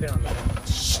used to. Depending on the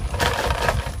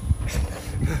bank.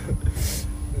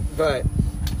 But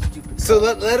Stupid. so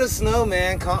let us know,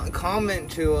 man.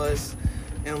 Comment to us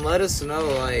and let us know,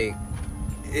 like,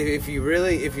 if you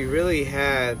really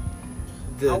had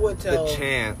I would tell the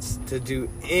chance to do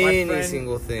my any friend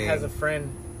single thing. Has a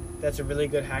friend that's a really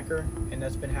good hacker and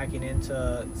that's been hacking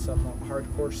into some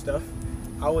hardcore stuff.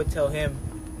 I would tell him,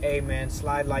 hey man,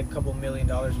 slide like a couple $1 million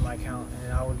in my account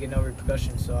and I would get no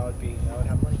repercussions, so I would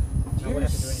have money. I You're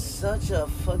wouldn't have to do anything. such a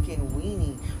fucking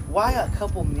weenie. Why a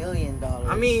couple $1 million?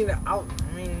 I mean,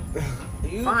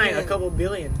 You fine, can- a couple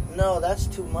billion. No, that's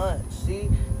too much. See,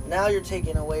 now you're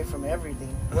taking away from everything.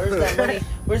 Where's that money?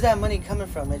 Where's that money coming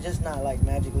from? It's just not like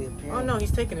magically appearing. Oh no,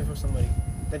 he's taking it from somebody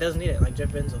that doesn't need it, like Jeff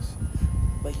Bezos.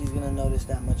 But he's gonna notice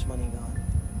that much money gone.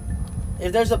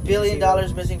 If there's $1 billion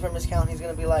missing from his account, he's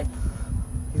gonna be like,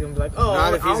 He's gonna be like, oh,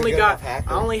 Not if he's a good enough I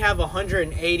hacker. only have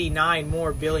 189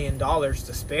 more $1 billion to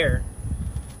spare.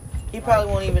 he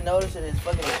probably won't even notice it. His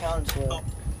fucking accountants will.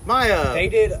 They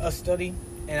did a study,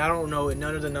 and I don't know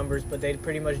none of the numbers, but they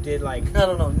pretty much did like. I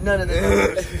don't know none of the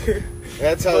numbers.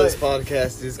 That's how But this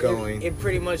podcast is going. It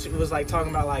pretty much was like talking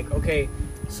about like, okay,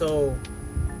 so,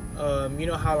 you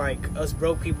know how like us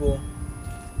broke people,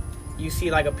 you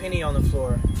see like a penny on the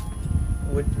floor.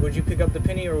 Would you pick up the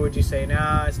penny or would you say,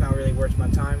 nah, it's not really worth my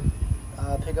time?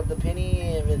 Pick up the penny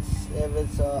if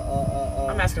it's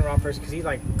I'm asking the wrong person because he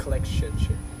like collects shit.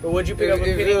 But would you pick up a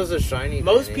if penny? it was a shiny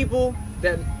Most penny. people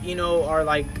that are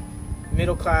like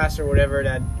middle class or whatever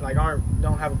that like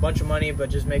don't have a bunch of money but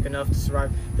just make enough to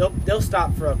survive, they'll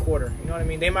stop for a quarter. You know what I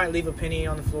mean? They might leave a penny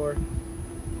on the floor,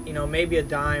 maybe a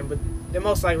dime, but they're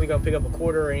most likely gonna pick up a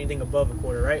quarter or anything above a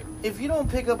quarter, right? If you don't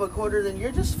pick up a quarter, then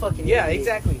you're just fucking. Yeah, idiot.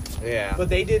 exactly. Yeah. But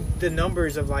they did the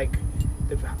numbers of like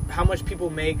how much people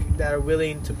make that are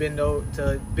willing to bend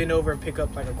over and pick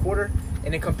up like a quarter,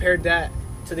 and then compared that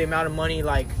to the amount of money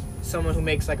like someone who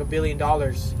makes like $1 billion.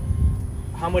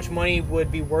 How much money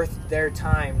would be worth their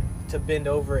time to bend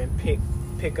over and pick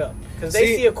up? Because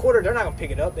they see a quarter, they're not gonna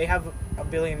pick it up. They have $1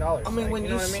 billion. I mean, like, when you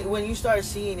know what I mean? when you start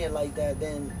seeing it like that,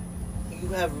 then you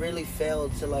have really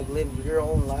failed to like live your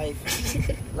own life.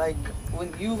 Like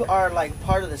when you are like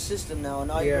part of the system now, and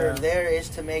all you're there is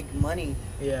to make money.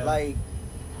 Yeah. Like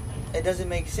it doesn't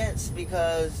make sense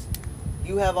because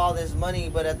you have all this money,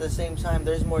 but at the same time,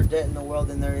 there's more debt in the world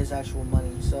than there is actual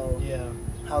money. So Yeah.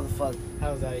 how the fuck?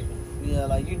 How's that even? Yeah,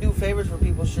 like you do favors for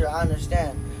people, sure, I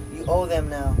understand. You owe them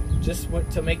now. Just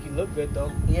to make you look good,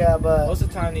 though. Yeah, but Most of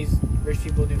the time, these rich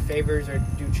people do favors or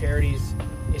do charities.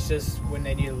 It's just when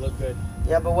they need to look good.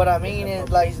 yeah, but what I mean is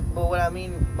but what I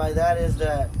mean by that is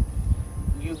that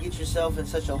you get yourself in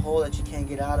such a hole that you can't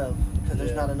get out of because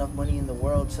there's not enough money in the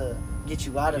world to get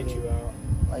you out of it.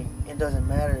 Like it doesn't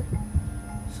matter.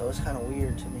 So it's kind of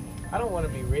weird to me. I don't want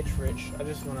to be rich. I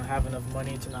just want to have enough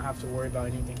money to not have to worry about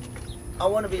anything. I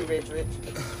want to be rich.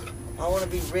 I want to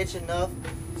be rich enough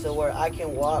to where I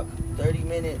can walk 30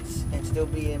 minutes and still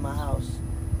be in my house.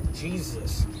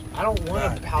 Jesus. I don't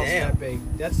want God a house damn. that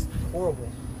big. That's horrible.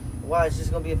 Why? It's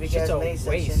just gonna be a big It's ass just a main waste.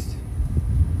 section.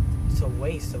 It's a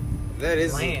waste of That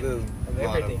is land, a of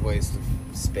lot everything. of waste of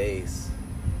space.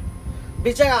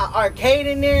 Bitch, I got arcade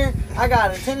in there. I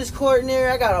got a tennis court in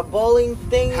there. I got a bowling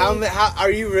thing. How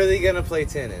are you really gonna play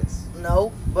tennis?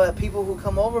 No, but people who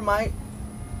come over might.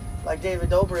 Like David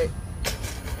Dobrik.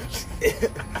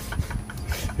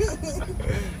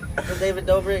 So David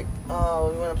Dobrik, we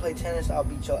want to play tennis. I'll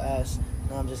beat your ass.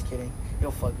 No, I'm just kidding.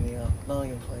 You'll fuck me up. Don't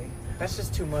even play. That's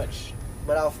just too much.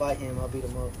 But I'll fight him. I'll beat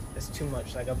him up. That's too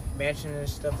much. Like a mansion and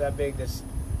stuff that big, that's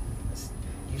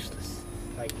useless.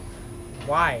 Like,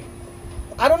 why?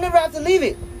 I don't ever have to leave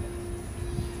it.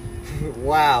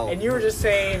 Wow. And you were just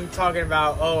talking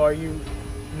about, are you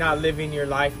not living your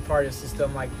life part of the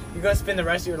system? Like, you're gonna spend the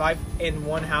rest of your life in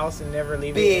one house and never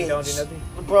leave it and don't do nothing?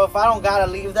 Bro, if I don't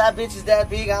gotta leave, that bitch is that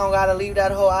big, I don't gotta leave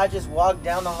that hole. I just walk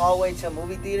down the hallway to a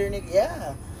movie theater, nigga.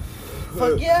 Yeah.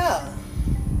 Fuck yeah.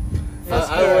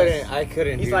 I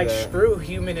couldn't He's do like, that. screw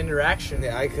human interaction.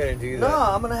 Yeah, I couldn't do that. No,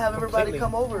 I'm gonna have everybody Completely.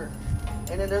 come over.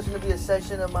 And then there's gonna be a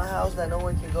section of my house that no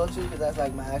one can go to because that's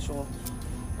like my actual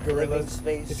living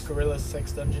space. It's Gorilla's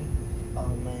sex dungeon. Oh,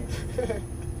 man.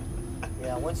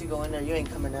 Yeah, once you go in there, you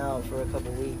ain't coming out for a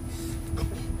couple weeks.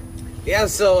 Yeah,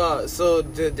 so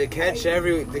to catch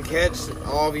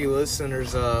all of you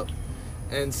listeners up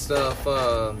and stuff,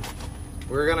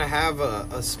 we're gonna have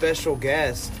a special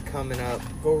guest coming up.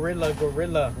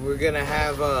 Gorilla. We're gonna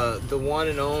have the one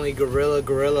and only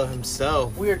Gorilla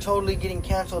himself. We are totally getting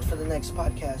canceled for the next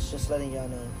podcast, just letting y'all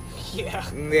know. Yeah.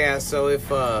 Yeah, so if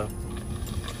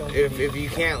you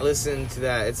can't listen to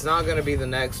that, it's not gonna be the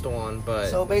next one, but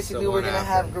So basically, the we're one gonna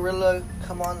after. have Gorilla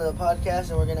come on the podcast,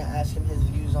 and we're gonna ask him his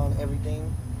views on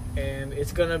everything. And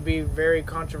it's gonna be very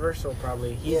controversial,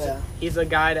 probably. He's a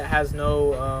guy that has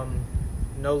no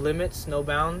limits, no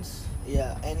bounds.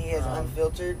 Yeah, and he is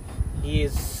unfiltered. He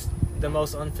is the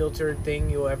most unfiltered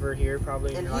thing you'll ever hear,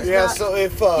 probably. And in your he's life. Yeah, not- so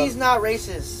if He's not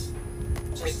racist.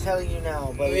 Just telling you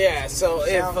now, but yeah, so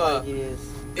it sounds like he is.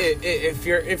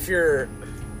 if you're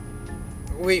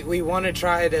we want to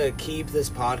try to keep this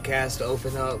podcast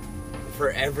open up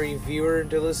for every viewer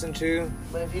to listen to,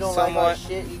 But if you don't like our somewhat.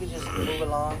 shit, you can just move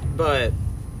along. But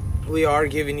we are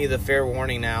giving you the fair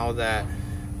warning now that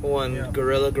when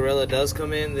Gorilla does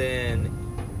come in, then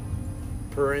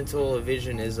parental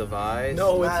vision is advised.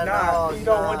 No, it's not. You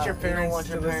don't want your You don't parents want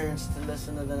your to listen. parents to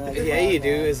listen to the next Yeah, you do.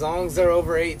 podcast. As long as they're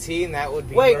over 18, that would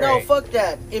be Wait, great. no, fuck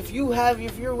that. If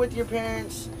you're with your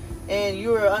parents and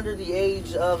you are under the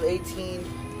age of 18,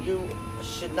 you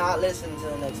should not listen to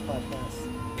the next podcast.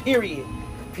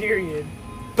 Period.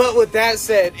 But with that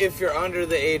said, if you're under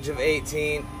the age of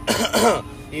 18,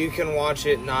 you can watch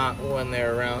it not when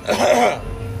they're around.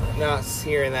 Not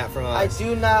hearing that from I us.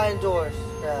 do not endorse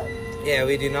that. Yeah,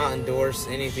 we do not endorse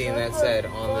anything that's said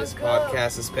on this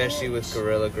podcast, especially with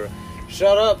Gorilla.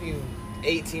 Shut up, you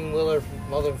 18-wheeler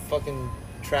motherfucking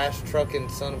trash trucking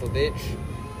son of a bitch.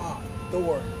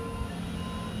 Door.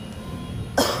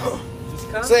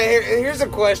 So here's a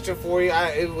question for you.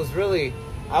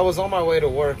 I was on my way to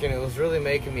work and it was really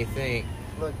making me think.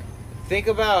 Look, Think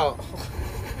about,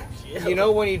 you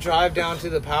know, when you drive down to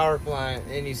the power plant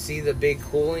and you see the big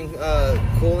cooling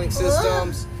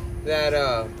systems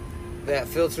that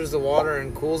filters the water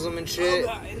and cools them and shit.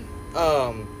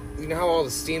 You know how all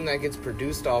the steam that gets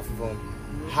produced off of them.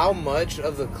 How much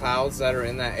of the clouds that are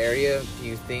in that area do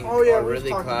you think are we've really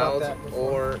talked about clouds that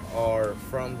before. or are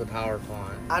from the power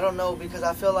plant? I don't know, because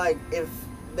I feel like if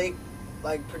they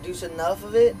produce enough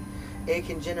of it, it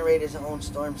can generate its own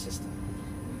storm system.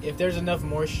 If there's enough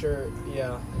moisture,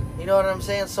 yeah. You know what I'm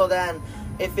saying? So then,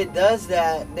 if it does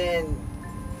that, then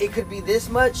it could be this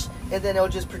much, and then it'll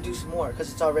just produce more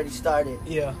because it's already started.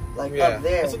 Yeah. Up there.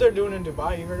 That's what they're doing in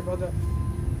Dubai. You heard about that?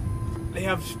 They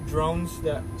have drones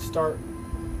that start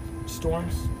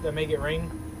storms that make it rain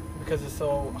because it's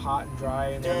so hot and dry.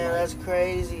 And Damn, they're that's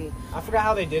crazy. I forgot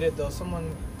how they did it though.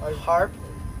 Someone Harp?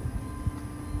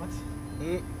 what?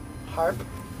 Harp?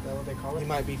 Is that what they call You it?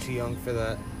 might be too young for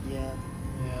that. Yeah.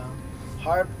 Yeah.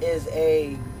 HARP is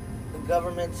a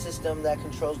government system that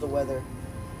controls the weather,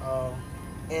 Oh,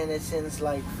 and it sends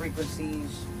frequencies.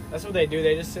 that's what they do.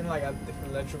 They just send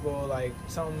electrical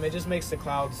something. It just makes the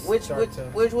clouds Which start to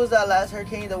which was that last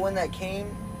hurricane? The one that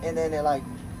came and then it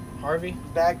Harvey.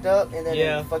 backed up and then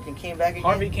Yeah. it fucking came back again.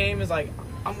 Harvey came is like,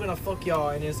 I'm gonna fuck y'all,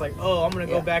 and it's like, oh, I'm gonna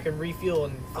go Yeah. back and refuel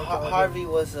and fuck y'all again. Harvey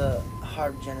was a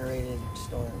HARP generated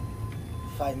storm.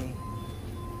 Fight me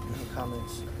in the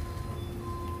comments.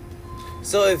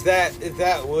 So if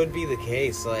that would be the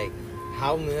case,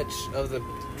 how much of the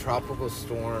tropical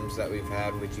storms that we've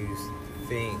had would you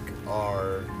think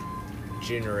are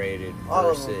generated All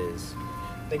of them. versus?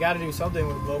 They got to do something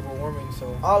with global warming,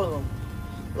 so All of them.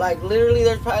 Literally,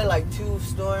 there's probably 2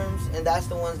 storms, and that's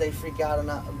the ones they freak out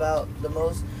about the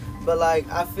most. But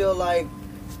I feel like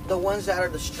the ones that are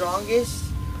the strongest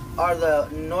are the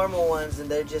normal ones, and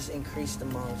they're just increased the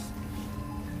most.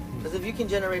 Because if you can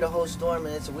generate a whole storm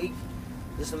and it's weak,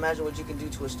 just imagine what you can do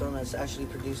to a storm that's actually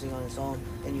producing on its own,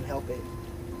 and you help it.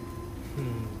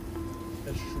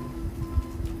 That's true.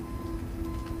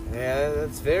 Yeah,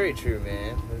 that's very true,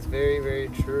 man. That's very, very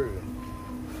true.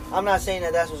 I'm not saying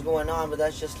that that's what's going on, but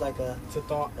that's just like a. It's a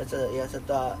thought. It's a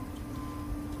thought.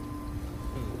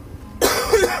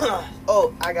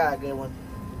 Oh, I got a good one.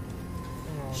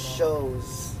 Oh, no.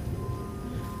 Shows.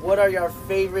 What are your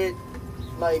favorite?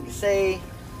 Like, say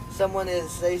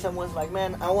someone's like,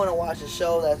 man, I want to watch a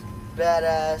show that's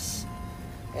badass,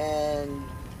 and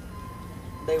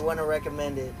they want to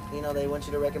recommend it. You know, they want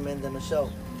you to recommend them a show.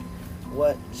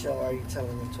 What show are you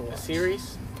telling them to watch? A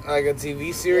series? Like a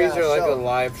TV series Yeah, or like show. a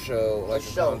live show, like a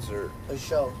show. concert? A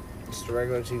show. Just a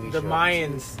regular TV show. The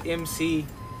Mayans, MC.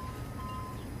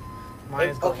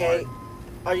 Mayans go Okay. hard.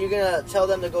 Are you gonna tell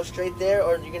them to go straight there,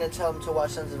 or are you gonna tell them to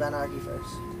watch Sons of Anarchy first?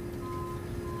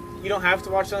 You don't have to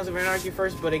watch Sons of Anarchy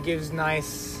first, but it gives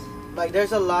nice. Like,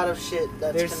 there's a lot of shit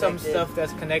that's There's some connected. stuff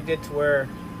that's connected to where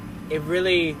it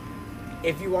really.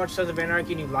 If you watch Sons of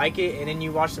Anarchy and you like it, and then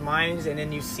you watch the Mayans, and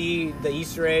then you see the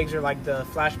Easter eggs or like the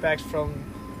flashbacks from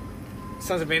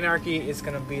Sons of Anarchy, it's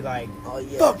gonna be like, Oh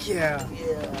yeah. fuck yeah.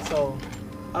 Yeah. So,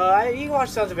 you can watch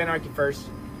Sons of Anarchy first.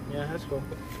 Yeah, that's cool.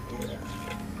 Yeah.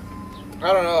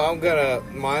 I don't know.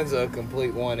 Mine's a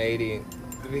complete 180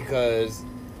 because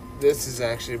this is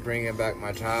actually bringing back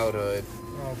my childhood.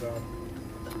 Oh god.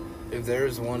 If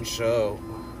there's one show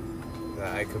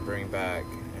that I could bring back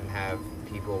and have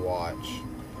people watch,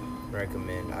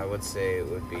 recommend, I would say it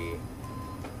would be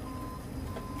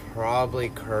probably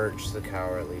Courage the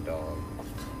Cowardly Dog.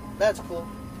 That's cool.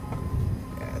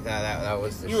 Yeah, that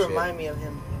was the You shit. remind me of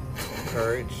him.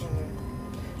 Courage.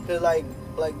 Cause like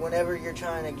whenever you're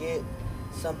trying to get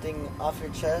something off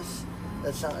your chest,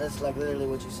 that's like literally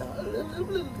what you sound.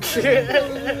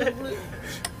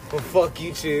 Well, fuck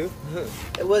you too.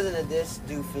 It wasn't a diss,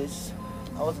 Doofus.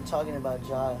 I wasn't talking about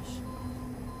Josh.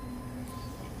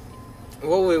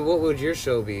 What would your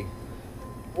show be?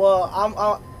 Well,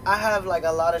 I have like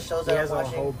a lot of shows He that has I'm a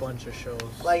watching. whole bunch of shows.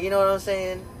 Like, you know what I'm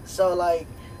saying? So like,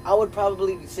 I would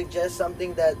probably suggest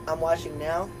something that I'm watching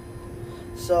now.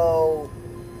 So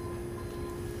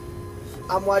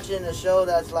I'm watching a show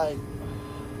that's like,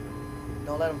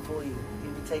 don't let him fool you.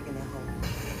 You'll be taking it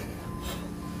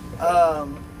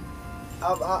home.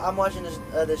 I'm watching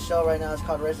this show right now. It's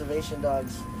called Reservation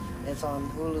Dogs. It's on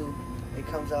Hulu. It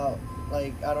comes out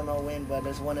like, I don't know when, but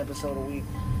there's one episode a week.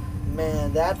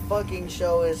 Man, that fucking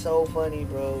show is so funny,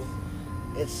 bro.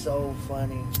 It's so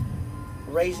funny.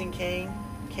 Raising Canaan.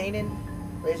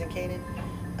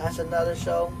 That's another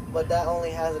show, but that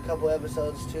only has a couple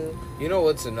episodes too. You know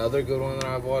what's another good one that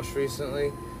I've watched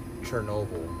recently?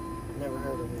 Chernobyl. Never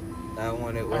heard of it. That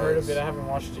one, it was. I heard of it. I haven't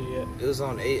watched it yet. It was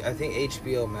on I think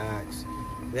HBO Max.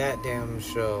 That damn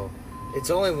show. It's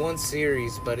only one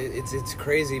series, but it's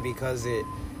crazy because You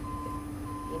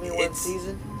mean one It's-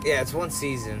 season? yeah, it's one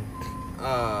season.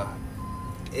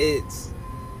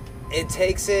 It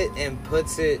takes it and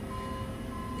puts it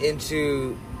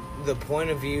into the point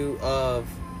of view of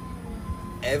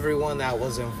everyone that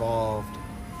was involved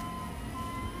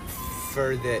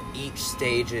for each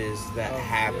stages that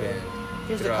happened.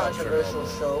 Here's the throughout controversial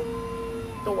Chernobyl.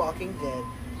 show, The Walking Dead.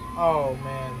 Oh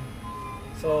man.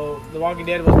 So The Walking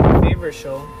Dead was my favorite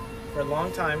show for a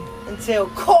long time. Until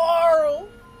Carl!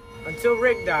 Until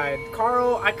Rick died.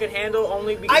 Carl, I could handle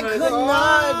only because I could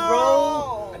not,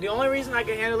 bro! The only reason I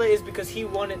could handle it is because he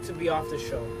wanted to be off the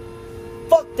show.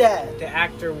 Fuck that! The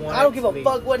actor wanted. I don't give to a leave.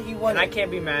 fuck what he wanted. And I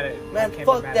can't be mad at it. Man,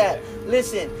 fuck that.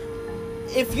 Listen,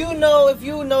 if you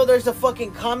know there's a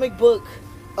fucking comic book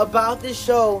about this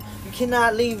show, you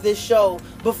cannot leave this show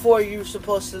before you're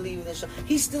supposed to leave this show.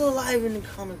 He's still alive in the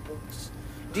comic books.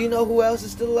 Do you know who else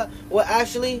is still alive? Well,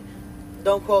 actually,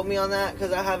 don't quote me on that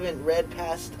because I haven't read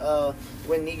past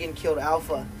when Negan killed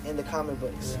Alpha in the comic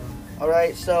books. Yeah.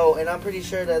 Alright, so, and I'm pretty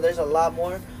sure that there's a lot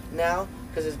more now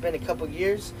because it's been a couple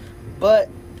years. But,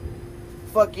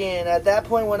 fucking, at that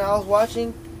point when I was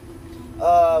watching,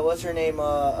 what's her name?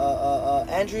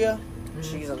 Andrea? Mm-hmm.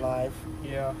 She's alive.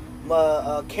 Yeah.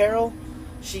 Carol,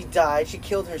 she died. She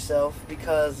killed herself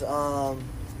because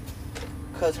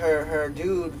her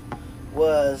dude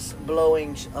was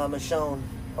blowing Michonne,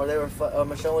 or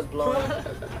Michonne was blowing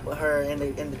her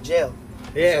in the jail.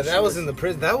 Yeah, So that she was in the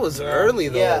prison. That was early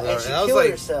though. Yeah, though. and she that was killed like,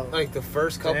 herself. like the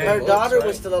first couple. Dang. Her books, daughter right?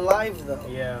 was still alive though.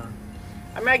 Yeah.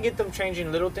 I mean, I get them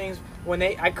changing little things. When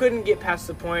I couldn't get past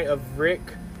the point of Rick.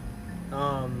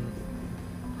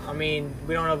 I mean,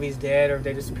 we don't know if he's dead or if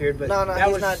they disappeared, but No, that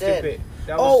he's was not stupid. dead.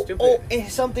 That was stupid. Oh, and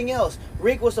something else.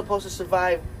 Rick was supposed to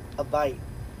survive a bite.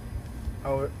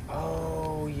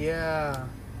 Oh, yeah.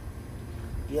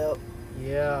 Yep.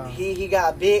 Yeah. He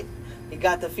got bit. He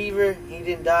got the fever. He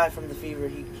didn't die from the fever.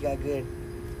 He got good.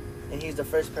 and he's the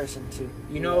first person to.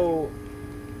 You know.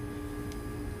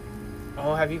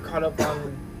 Oh, have you caught up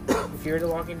on Fear the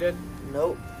Walking Dead?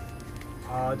 Nope.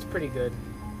 It's pretty good.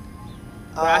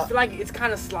 But I feel like it's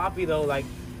kind of sloppy though. Like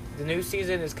the new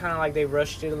season is kind of like they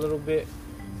rushed it a little bit,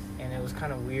 and it was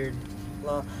kind of weird.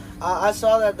 I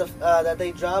saw that that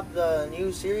they dropped the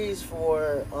new series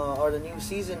for or the new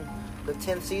season, the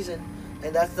 10th season,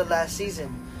 and that's the last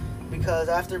season. Because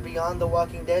after Beyond the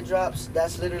Walking Dead drops,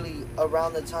 that's literally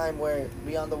around the time where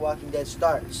Beyond the Walking Dead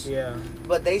starts. Yeah.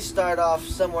 But they start off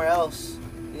somewhere else,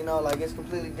 you know, like it's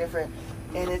completely different,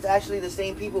 and it's actually the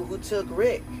same people who took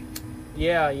Rick.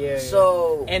 Yeah.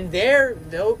 So and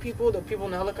those people, the people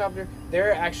in the helicopter,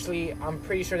 they're actually, I'm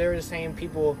pretty sure they're the same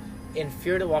people in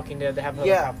Fear the Walking Dead that have a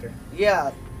helicopter.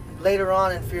 Yeah. Later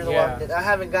on in Fear the Walking Dead, I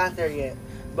haven't got there yet,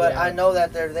 but I know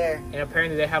that they're there. And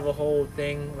apparently they have a whole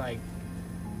thing like.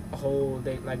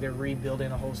 They're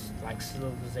rebuilding a whole like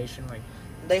civilization. Like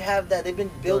they have that. They've been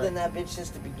building that bitch since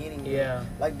the beginning. Bro. Yeah.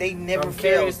 Like they never I'm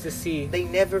failed. curious to see. They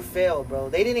never failed, bro.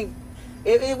 They didn't.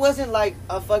 It wasn't like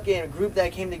a fucking group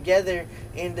that came together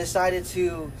and decided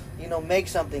to, make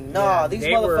something. No, these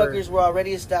motherfuckers were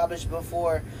already established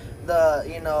before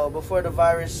before the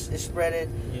virus is spreaded.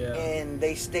 Yeah. And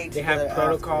they stayed together. They have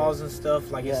protocols and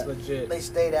stuff. Like it's legit. They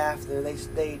stayed after. They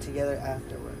stayed together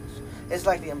afterwards. It's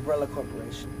like the Umbrella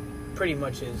Corporation. Pretty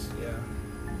much is, yeah.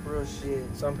 Real shit.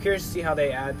 So I'm curious to see how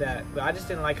they add that. But I just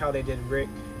didn't like how they did Rick.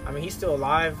 I mean, he's still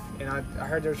alive, and I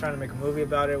heard they were trying to make a movie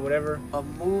about it or whatever. A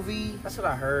movie? That's what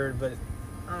I heard, but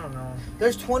I don't know.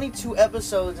 There's 22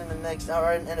 episodes in the next,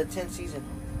 or in the 10th season.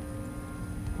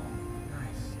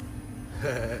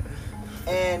 Nice.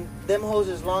 And them hoes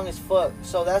is long as fuck.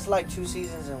 So that's like 2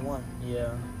 seasons in one.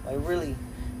 Yeah. Like, really.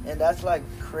 And that's like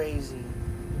crazy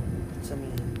to me.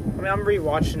 I mean, I'm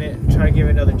rewatching it and trying to give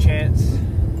it another chance.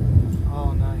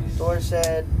 Oh, nice. Thor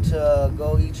said to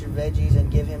go eat your veggies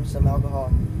and give him some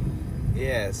alcohol.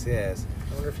 Yes. I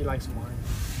wonder if he likes wine.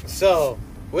 So,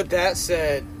 with that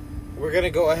said, we're going to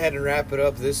go ahead and wrap it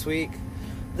up this week.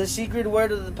 The secret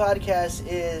word of the podcast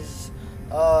is...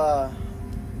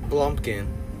 Blumpkin.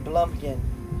 Blumpkin.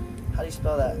 How do you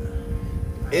spell that?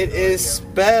 It is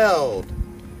spelled...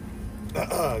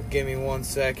 give me 1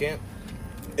 second.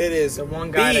 It is the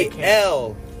one guy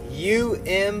BLUMPKIN.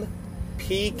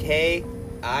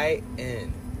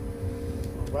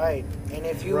 Right. And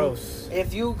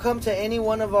if you come to any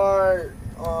one of our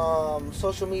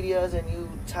social medias and you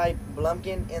type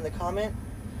Blumpkin in the comment,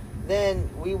 then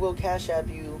we will cash app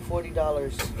you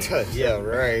 $40. Yeah,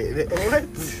 right.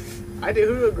 What?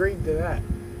 Who agreed to that?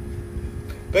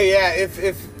 But yeah,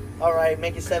 if all right,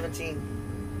 make it 17.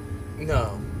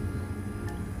 No.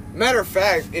 Matter of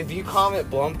fact, if you comment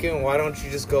Blumpkin, why don't you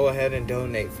just go ahead and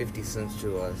donate 50 cents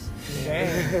to us?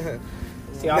 Damn.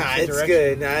 It's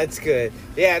good.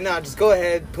 Yeah, just go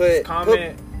ahead,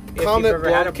 comment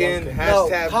Blumpkin,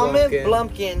 hashtag comment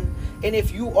Blumpkin, and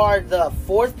if you are the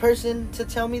 4th person to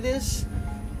tell me this,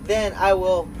 then I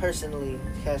will personally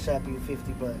cash app you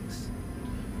 $50.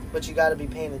 But you gotta be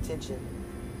paying attention.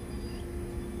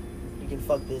 You can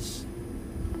fuck this.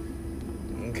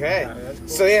 Okay. Cool.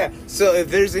 So if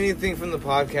there's anything from the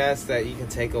podcast that you can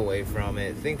take away from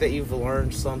it, think that you've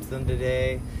learned something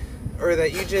today, or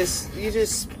that you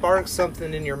just sparked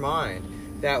something in your mind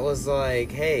that was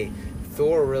like, hey,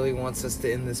 Thor really wants us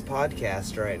to end this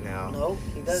podcast right now. No,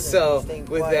 he doesn't. So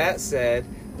with that said,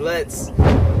 let's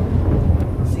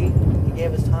see, he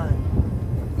gave us time.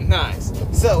 Nice.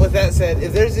 So with that said,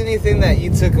 if there's anything that you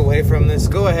took away from this,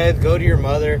 go ahead, go to your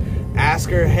mother, ask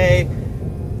her, hey,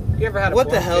 you ever had what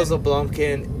the hell's a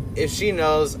Blumpkin? If she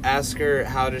knows, ask her,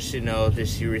 how does she know? Did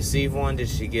she receive one? Did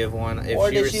she give one? If or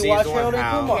she did received she watch one,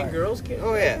 how? Can girls get?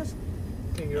 Oh yeah.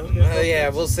 Can girls get? Yeah,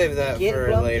 we'll save that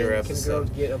for a later episode.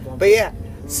 Can girls get a Blumpkin? But yeah,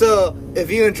 so if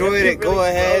you enjoyed it, go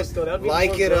ahead,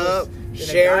 like it up,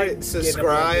 share it,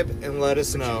 subscribe, and let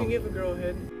us know. You can give a girl a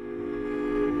head.